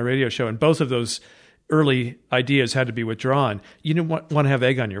those on my radio show, and both of those early ideas had to be withdrawn. You didn't want to have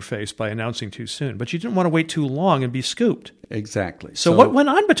egg on your face by announcing too soon, but you didn't want to wait too long and be scooped. Exactly. So what went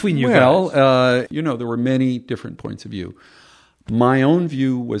on between you guys? Well, there were many different points of view. My own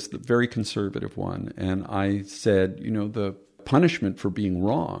view was the very conservative one, and I said, the punishment for being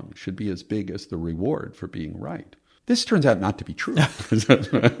wrong should be as big as the reward for being right. This turns out not to be true.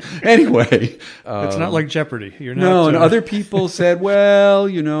 Anyway. It's not like Jeopardy. You're not. No, and other people said, well,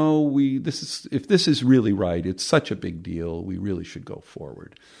 if this is really right, it's such a big deal, we really should go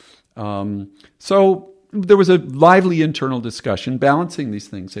forward. So there was a lively internal discussion balancing these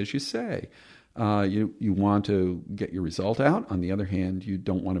things, as you say. You want to get your result out. On the other hand, you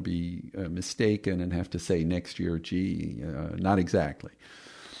don't want to be mistaken and have to say next year, not exactly.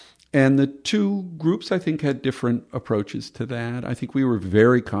 And the two groups, I think, had different approaches to that. I think we were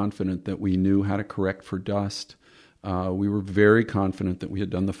very confident that we knew how to correct for dust. We were very confident that we had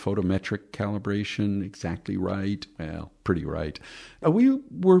done the photometric calibration exactly right. Well, pretty right. We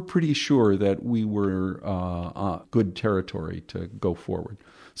were pretty sure that we were good territory to go forward.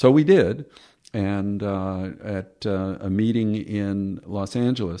 So we did. And at a meeting in Los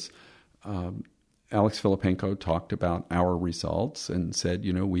Angeles, Alex Filipenko talked about our results and said,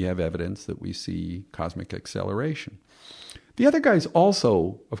 we have evidence that we see cosmic acceleration. The other guys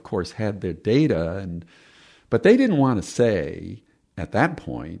also, of course, had their data, but they didn't want to say at that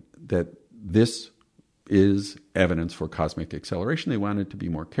point that this is evidence for cosmic acceleration. They wanted to be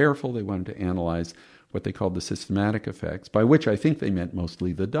more careful. They wanted to analyze what they called the systematic effects, by which I think they meant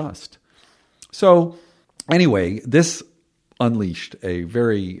mostly the dust. So anyway, this unleashed a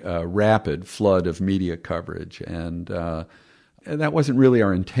very rapid flood of media coverage, and that wasn't really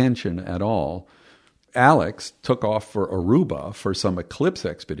our intention at all. Alex took off for Aruba for some eclipse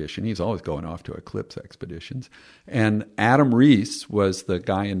expedition. He's always going off to eclipse expeditions. And Adam Rees was the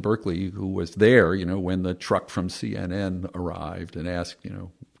guy in Berkeley who was there, when the truck from CNN arrived and asked,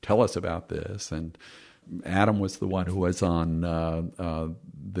 tell us about this. And Adam was the one who was on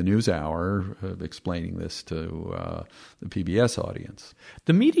the NewsHour explaining this to the PBS audience.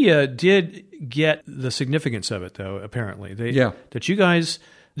 The media did get the significance of it, though, apparently. That you guys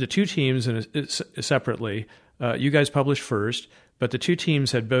the two teams separately, you guys published first, but the two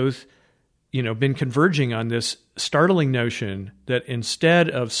teams had both, been converging on this startling notion that instead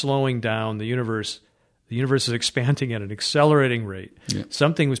of slowing down the universe is expanding at an accelerating rate. Yeah.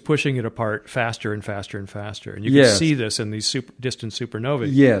 Something was pushing it apart faster and faster and faster. And you can see this in these distant supernovae.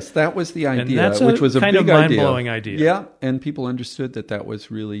 Yes, that was the idea, and that's which was a kind big of mind-blowing idea. Yeah, and people understood that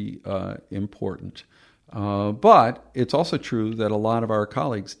was really important. But it's also true that a lot of our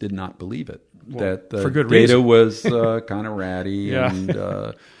colleagues did not believe it, that the data was kind of ratty. Yeah.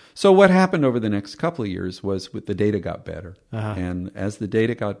 And so what happened over the next couple of years was the data got better. And as the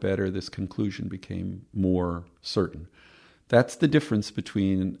data got better, this conclusion became more certain. That's the difference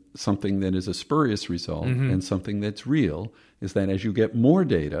between something that is a spurious result and something that's real, is that as you get more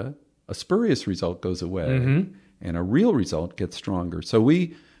data, a spurious result goes away and a real result gets stronger. So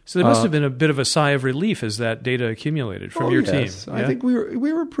there must have been a bit of a sigh of relief as that data accumulated from your team. Yeah? I think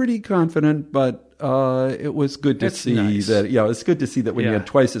we were pretty confident, but it was good to see that. Yeah, it's good to see that when you had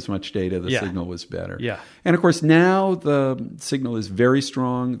twice as much data, the signal was better. Yeah, and of course now the signal is very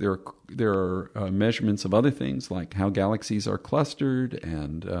strong. There are measurements of other things like how galaxies are clustered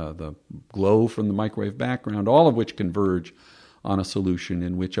and the glow from the microwave background, all of which converge on a solution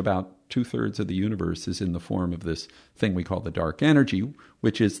in which about 2/3 of the universe is in the form of this thing we call the dark energy,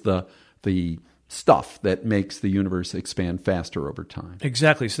 which is the stuff that makes the universe expand faster over time.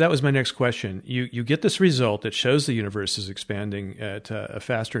 Exactly. So that was my next question. You get this result that shows the universe is expanding at a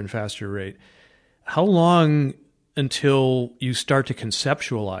faster and faster rate. How long until you start to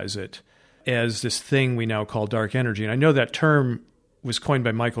conceptualize it as this thing we now call dark energy? And I know that term was coined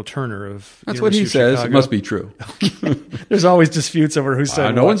by Michael Turner of That's what he says. Chicago. It must be true. There's always disputes over who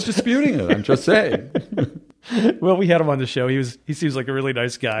said no one's disputing it. I'm just saying. Well, we had him on the show. He seems like a really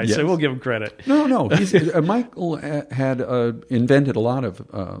nice guy, so we'll give him credit. No. Michael had invented a lot of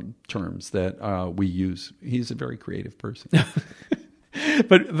terms that we use. He's a very creative person.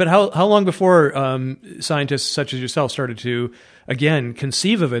 But how long before scientists such as yourself started to, again,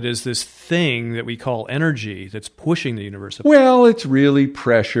 conceive of it as this thing that we call energy that's pushing the universe apart? Well, it's really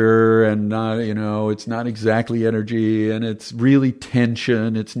pressure, and it's not exactly energy, and it's really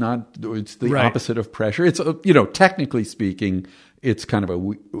tension. It's the opposite of pressure. It's technically speaking, it's kind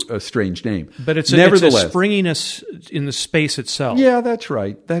of a strange name. But it's a springiness in the space itself. Yeah, that's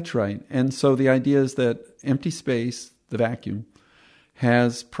right. And so the idea is that empty space, the vacuum,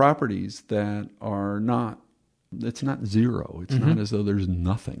 has properties that are it's not zero. It's not as though there's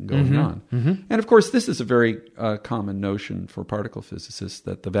nothing going on. And of course, this is a very common notion for particle physicists,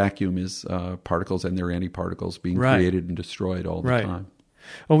 that the vacuum is particles and their antiparticles being created and destroyed all the time.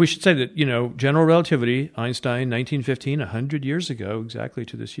 Well, we should say that, general relativity, Einstein, 1915, 100 years ago, exactly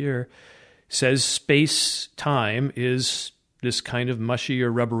to this year, says space-time is this kind of mushy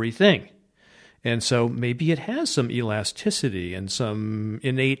or rubbery thing. And so maybe it has some elasticity and some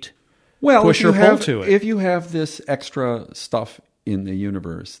innate push or pull to it. If you have this extra stuff in the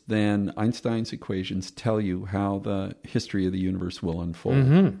universe, then Einstein's equations tell you how the history of the universe will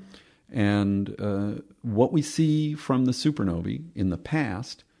unfold. And what we see from the supernovae in the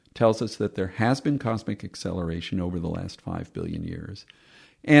past tells us that there has been cosmic acceleration over the last 5 billion years.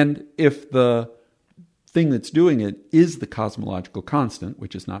 And if the thing that's doing it is the cosmological constant,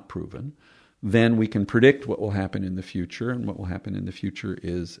 which is not proven, then we can predict what will happen in the future, and what will happen in the future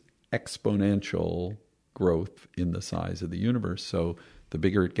is exponential growth in the size of the universe. So the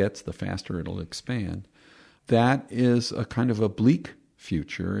bigger it gets, the faster it'll expand. That is a kind of a bleak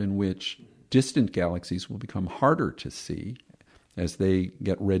future in which distant galaxies will become harder to see as they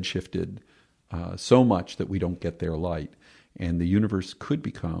get redshifted so much that we don't get their light. And the universe could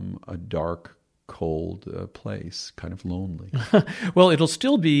become a dark, cold place, kind of lonely. Well, it'll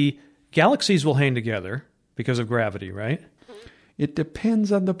still be... Galaxies will hang together because of gravity, right? It depends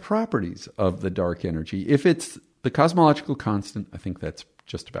on the properties of the dark energy. If it's the cosmological constant, I think that's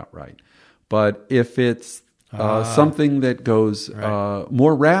just about right. But if it's something that goes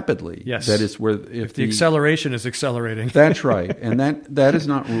more rapidly, that is where... If the acceleration is accelerating. That's right. And that is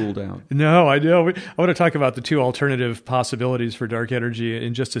not ruled out. No, I know. I want to talk about the two alternative possibilities for dark energy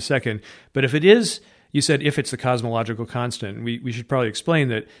in just a second. But if it is, you said if it's the cosmological constant, we should probably explain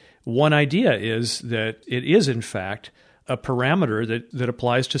that. One idea is that it is, in fact, a parameter that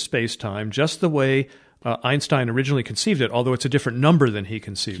applies to space-time just the way Einstein originally conceived it, although it's a different number than he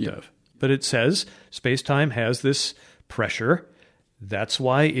conceived of. But it says space-time has this pressure. That's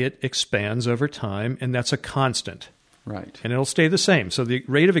why it expands over time, and that's a constant. Right. And it'll stay the same. So the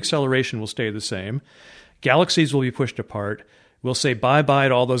rate of acceleration will stay the same. Galaxies will be pushed apart. we'll say bye-bye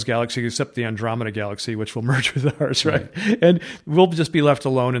to all those galaxies except the Andromeda galaxy, which will merge with ours, right? And we'll just be left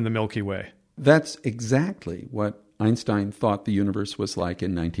alone in the Milky Way. That's exactly what Einstein thought the universe was like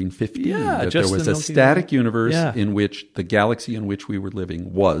in 1915. Yeah, that just there was the a Milky static Way. universe Yeah. in which the galaxy in which we were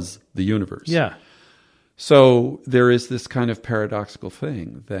living was the universe. Yeah. So there is this kind of paradoxical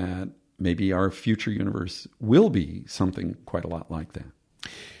thing that maybe our future universe will be something quite a lot like that.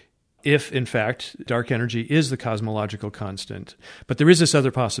 If, in fact, dark energy is the cosmological constant. But there is this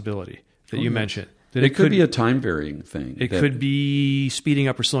other possibility that you mentioned. That it could be a time-varying thing. It could be speeding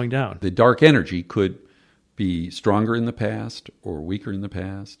up or slowing down. The dark energy could be stronger in the past or weaker in the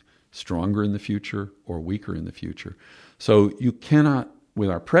past, stronger in the future or weaker in the future. So you cannot, with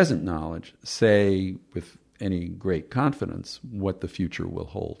our present knowledge, say with any great confidence what the future will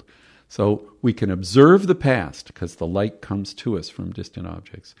hold. So we can observe the past because the light comes to us from distant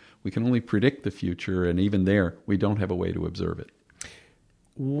objects. We can only predict the future, and even there, we don't have a way to observe it.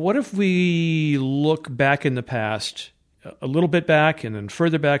 What if we look back in the past, a little bit back, and then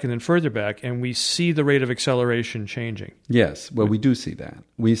further back, and then further back, and we see the rate of acceleration changing? Yes, well, we do see that.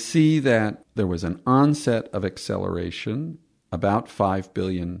 We see that there was an onset of acceleration about 5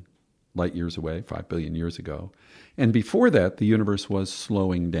 billion light years away, 5 billion years ago. And before that, the universe was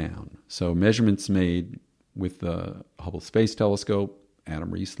slowing down. So measurements made with the Hubble Space Telescope,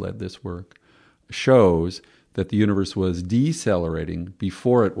 Adam Rees led this work, shows that the universe was decelerating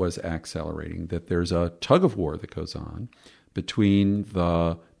before it was accelerating, that there's a tug-of-war that goes on between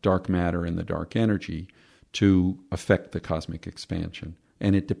the dark matter and the dark energy to affect the cosmic expansion.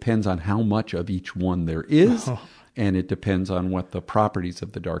 And it depends on how much of each one there is, and it depends on what the properties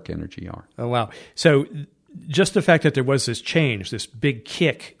of the dark energy are. Oh, wow. So just the fact that there was this change, this big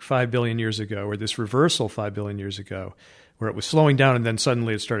kick 5 billion years ago, or this reversal 5 billion years ago, where it was slowing down and then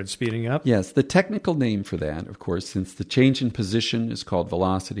suddenly it started speeding up? Yes, the technical name for that, of course, since the change in position is called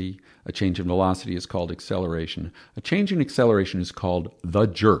velocity, a change in velocity is called acceleration, a change in acceleration is called the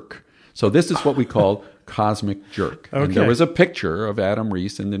jerk. So this is what we call cosmic jerk. Okay. And there was a picture of Adam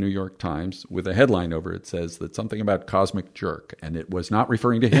Rees in the New York Times with a headline over it says that something about cosmic jerk. And it was not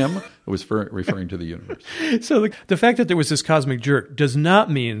referring to him, it was referring to the universe. So the fact that there was this cosmic jerk does not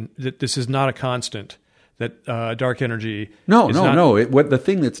mean that this is not a constant, that dark energy No. The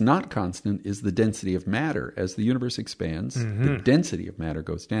thing that's not constant is the density of matter. As the universe expands, the density of matter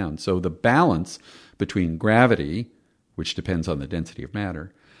goes down. So the balance between gravity, which depends on the density of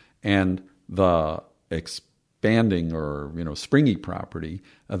matter, and the expanding or springy property,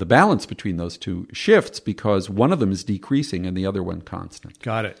 the balance between those two shifts because one of them is decreasing and the other one constant.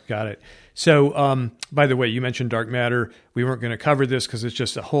 Got it. So, by the way, you mentioned dark matter. We weren't going to cover this because it's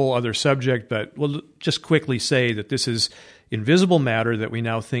just a whole other subject, but we'll just quickly say that this is invisible matter that we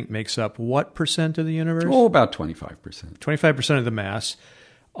now think makes up what percent of the universe? Oh, about 25%. 25% of the mass.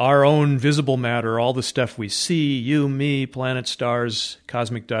 Our own visible matter, all the stuff we see, you, me, planets, stars,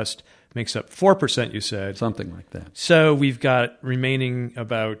 cosmic dust, makes up 4%, you said. Something like that. So we've got remaining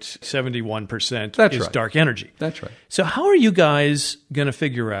about 71% That's is right. dark energy. That's right. So how are you guys going to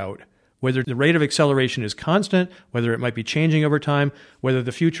figure out whether the rate of acceleration is constant, whether it might be changing over time, whether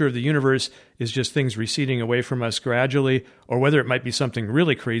the future of the universe is just things receding away from us gradually, or whether it might be something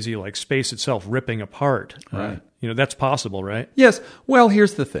really crazy like space itself ripping apart? Right. That's possible, right? Yes. Well,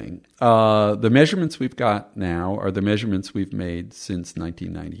 here's the thing. The measurements we've got now are the measurements we've made since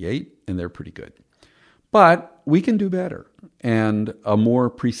 1998, and they're pretty good. But we can do better. And a more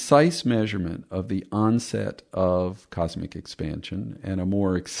precise measurement of the onset of cosmic expansion and a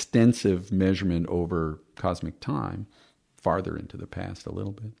more extensive measurement over cosmic time, farther into the past a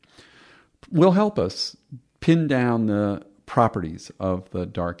little bit, will help us pin down the properties of the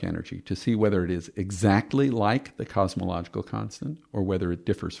dark energy to see whether it is exactly like the cosmological constant or whether it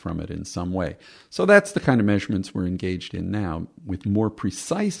differs from it in some way. So that's the kind of measurements we're engaged in now with more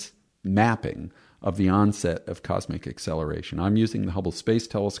precise mapping of the onset of cosmic acceleration. I'm using the Hubble Space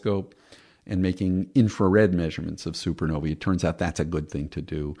Telescope and making infrared measurements of supernovae. It turns out that's a good thing to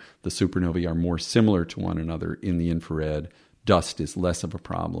do. The supernovae are more similar to one another in the infrared. Dust is less of a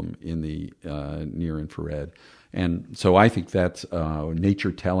problem in the near infrared. And so I think that's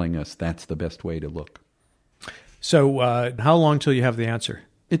nature telling us that's the best way to look. So how long till you have the answer?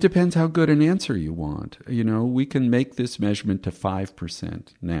 It depends how good an answer you want. We can make this measurement to 5%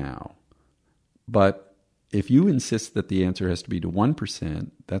 now. But if you insist that the answer has to be to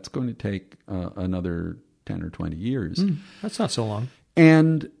 1%, that's going to take another 10 or 20 years. That's not so long.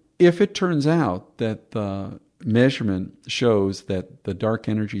 And if it turns out that the measurement shows that the dark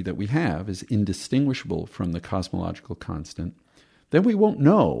energy that we have is indistinguishable from the cosmological constant, then we won't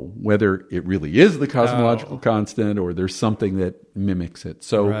know whether it really is the cosmological constant or there's something that mimics it.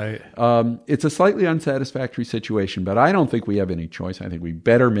 So it's a slightly unsatisfactory situation, but I don't think we have any choice. I think we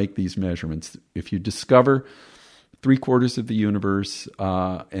better make these measurements. If you discover 3/4 of the universe,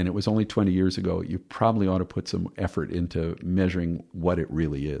 and it was only 20 years ago, you probably ought to put some effort into measuring what it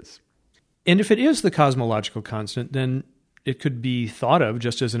really is. And if it is the cosmological constant, then it could be thought of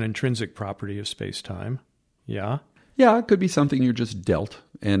just as an intrinsic property of space-time. Yeah? Yeah, it could be something you're just dealt.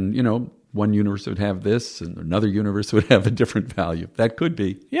 And, one universe would have this and another universe would have a different value. That could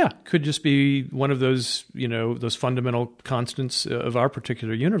be. Yeah, could just be one of those, those fundamental constants of our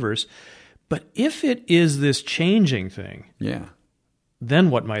particular universe. But if it is this changing thing, then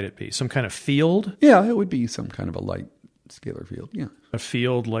what might it be? Some kind of field? Yeah, it would be some kind of a light scalar field, yeah. A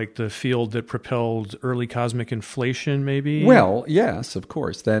field like the field that propelled early cosmic inflation, maybe? Well, yes, of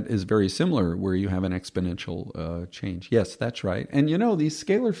course. That is very similar where you have an exponential change. Yes, that's right. And these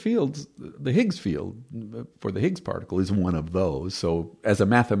scalar fields, the Higgs field for the Higgs particle is one of those. So as a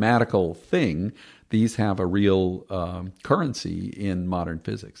mathematical thing, these have a real currency in modern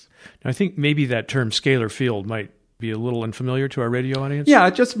physics. Now, I think maybe that term scalar field might be a little unfamiliar to our radio audience? Yeah,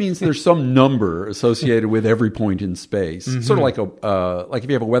 it just means there's some number associated with every point in space. Mm-hmm. Sort of like if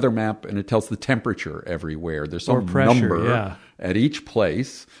you have a weather map and it tells the temperature everywhere. There's some number at each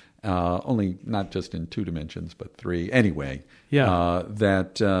place, only not just in 2 dimensions, but 3. Anyway,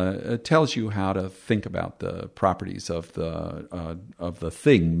 that tells you how to think about the properties of the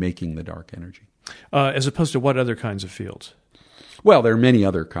thing making the dark energy. As opposed to what other kinds of fields? Well, there are many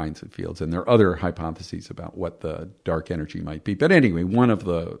other kinds of fields, and there are other hypotheses about what the dark energy might be. But anyway, one of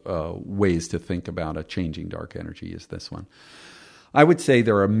the ways to think about a changing dark energy is this one. I would say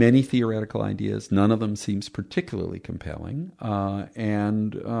there are many theoretical ideas. None of them seems particularly compelling,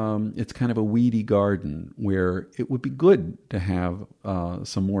 and it's kind of a weedy garden where it would be good to have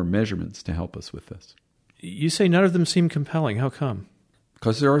some more measurements to help us with this. You say none of them seem compelling. How come?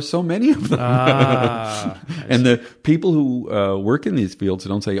 Because there are so many of them. And the people who work in these fields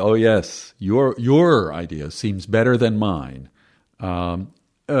don't say, oh, yes, your idea seems better than mine.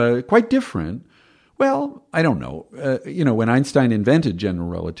 Quite different. Well, I don't know. When Einstein invented general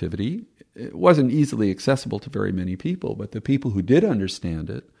relativity, it wasn't easily accessible to very many people, but the people who did understand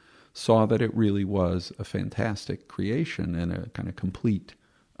it saw that it really was a fantastic creation and a kind of complete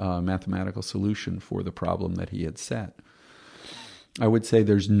mathematical solution for the problem that he had set. I would say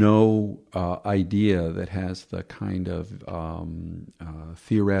there's no idea that has the kind of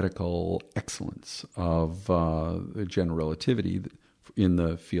theoretical excellence of general relativity in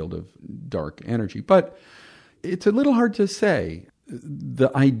the field of dark energy. But it's a little hard to say.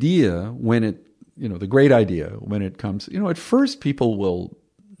 The idea, when it, the great idea, when it comes, at first people will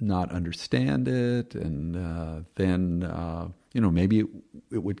not understand it, and then, maybe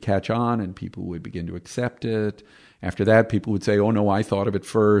it would catch on and people would begin to accept it. After that, people would say, oh, no, I thought of it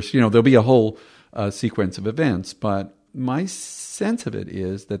first. There'll be a whole sequence of events. But my sense of it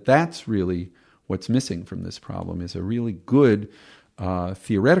is that that's really what's missing from this problem, is a really good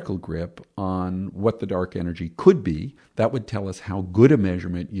theoretical grip on what the dark energy could be. That would tell us how good a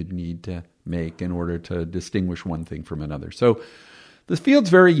measurement you'd need to make in order to distinguish one thing from another. So the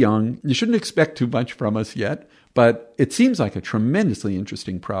field's very young. You shouldn't expect too much from us yet. But it seems like a tremendously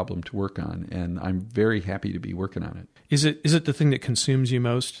interesting problem to work on, and I'm very happy to be working on it. Is it the thing that consumes you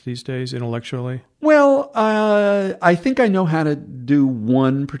most these days intellectually? Well, I think I know how to do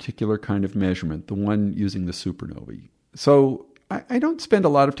one particular kind of measurement, the one using the supernovae. So I don't spend a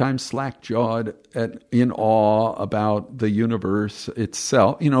lot of time slack-jawed in awe about the universe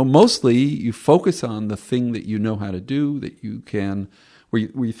itself. Mostly you focus on the thing that you know how to do, that you can... where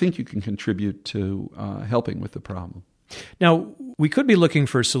you think you can contribute to helping with the problem. Now, we could be looking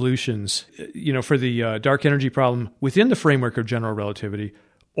for solutions, for the dark energy problem within the framework of general relativity,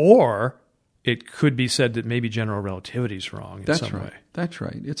 or it could be said that maybe general relativity is wrong in some way. That's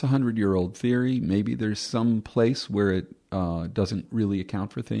right. It's a 100-year-old theory. Maybe there's some place where it doesn't really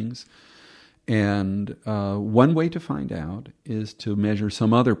account for things. And one way to find out is to measure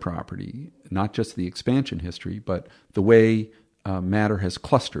some other property, not just the expansion history, but the way matter has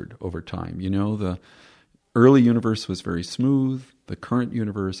clustered over time. The early universe was very smooth. The current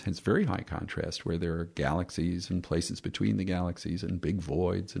universe has very high contrast, where there are galaxies and places between the galaxies and big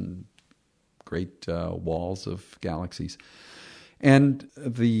voids and great walls of galaxies. And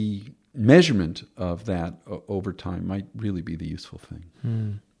the measurement of that over time might really be the useful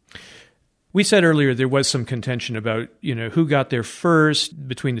thing. We said earlier there was some contention about, who got there first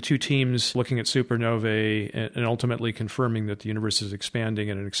between the two teams looking at supernovae and ultimately confirming that the universe is expanding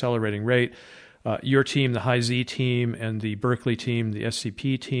at an accelerating rate. your team, the High Z team, and the Berkeley team, the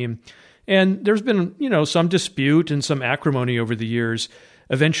SCP team. And there's been, some dispute and some acrimony over the years.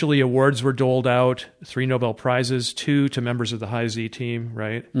 Eventually, awards were doled out, 3 Nobel Prizes, 2 to members of the High Z team,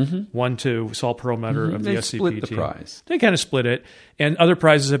 right? Mm-hmm. 1 to Saul Perlmutter of the SCP split the team. prize. They kind of split it, and other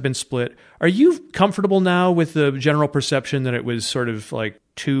prizes have been split. Are you comfortable now with the general perception that it was sort of like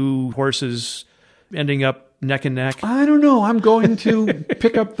 2 horses ending up neck and neck? I don't know. I'm going to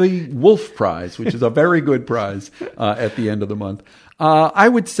pick up the Wolf Prize, which is a very good prize at the end of the month. I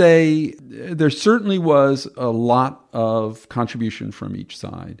would say there certainly was a lot of contribution from each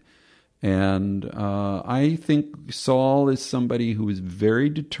side. And I think Saul is somebody who is very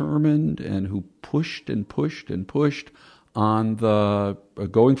determined and who pushed and pushed and pushed on the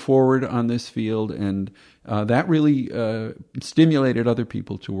going forward on this field. And that really stimulated other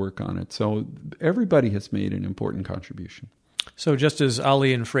people to work on it. So everybody has made an important contribution. So just as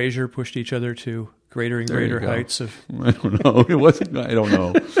Ali and Fraser pushed each other to greater and greater heights of... I don't know. It wasn't... I don't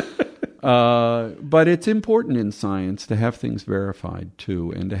know. But it's important in science to have things verified,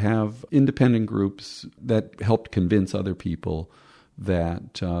 too, and to have independent groups that helped convince other people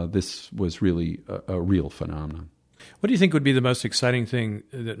that this was really a real phenomenon. What do you think would be the most exciting thing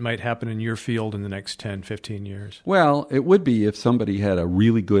that might happen in your field in the next 10, 15 years? Well, it would be if somebody had a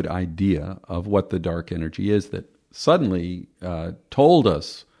really good idea of what the dark energy is that suddenly told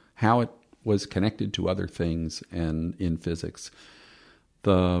us how it was connected to other things and in physics.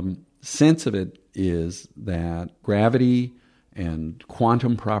 The sense of it is that gravity and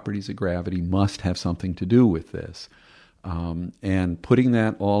quantum properties of gravity must have something to do with this. And putting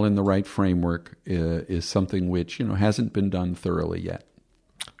that all in the right framework is something which hasn't been done thoroughly yet.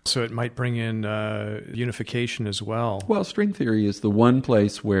 So it might bring in unification as well. Well, string theory is the one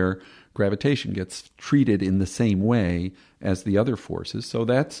place where gravitation gets treated in the same way as the other forces. So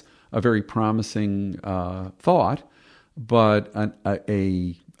that's a very promising thought, but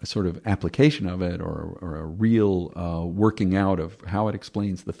a sort of application of it or a real working out of how it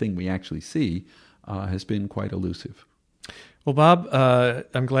explains the thing we actually see has been quite elusive. Well, Bob,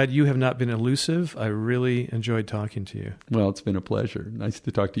 I'm glad you have not been elusive. I really enjoyed talking to you. Well, it's been a pleasure. Nice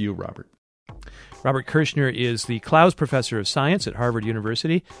to talk to you, Robert. Robert Kirshner is the Clowes Professor of Science at Harvard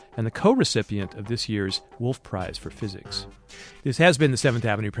University and the co-recipient of this year's Wolf Prize for Physics. This has been the Seventh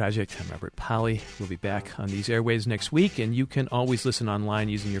Avenue Project. I'm Robert Polly. We'll be back on these airwaves next week, and you can always listen online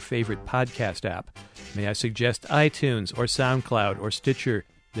using your favorite podcast app. May I suggest iTunes or SoundCloud or Stitcher?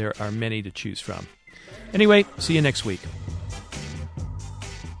 There are many to choose from. Anyway, see you next week.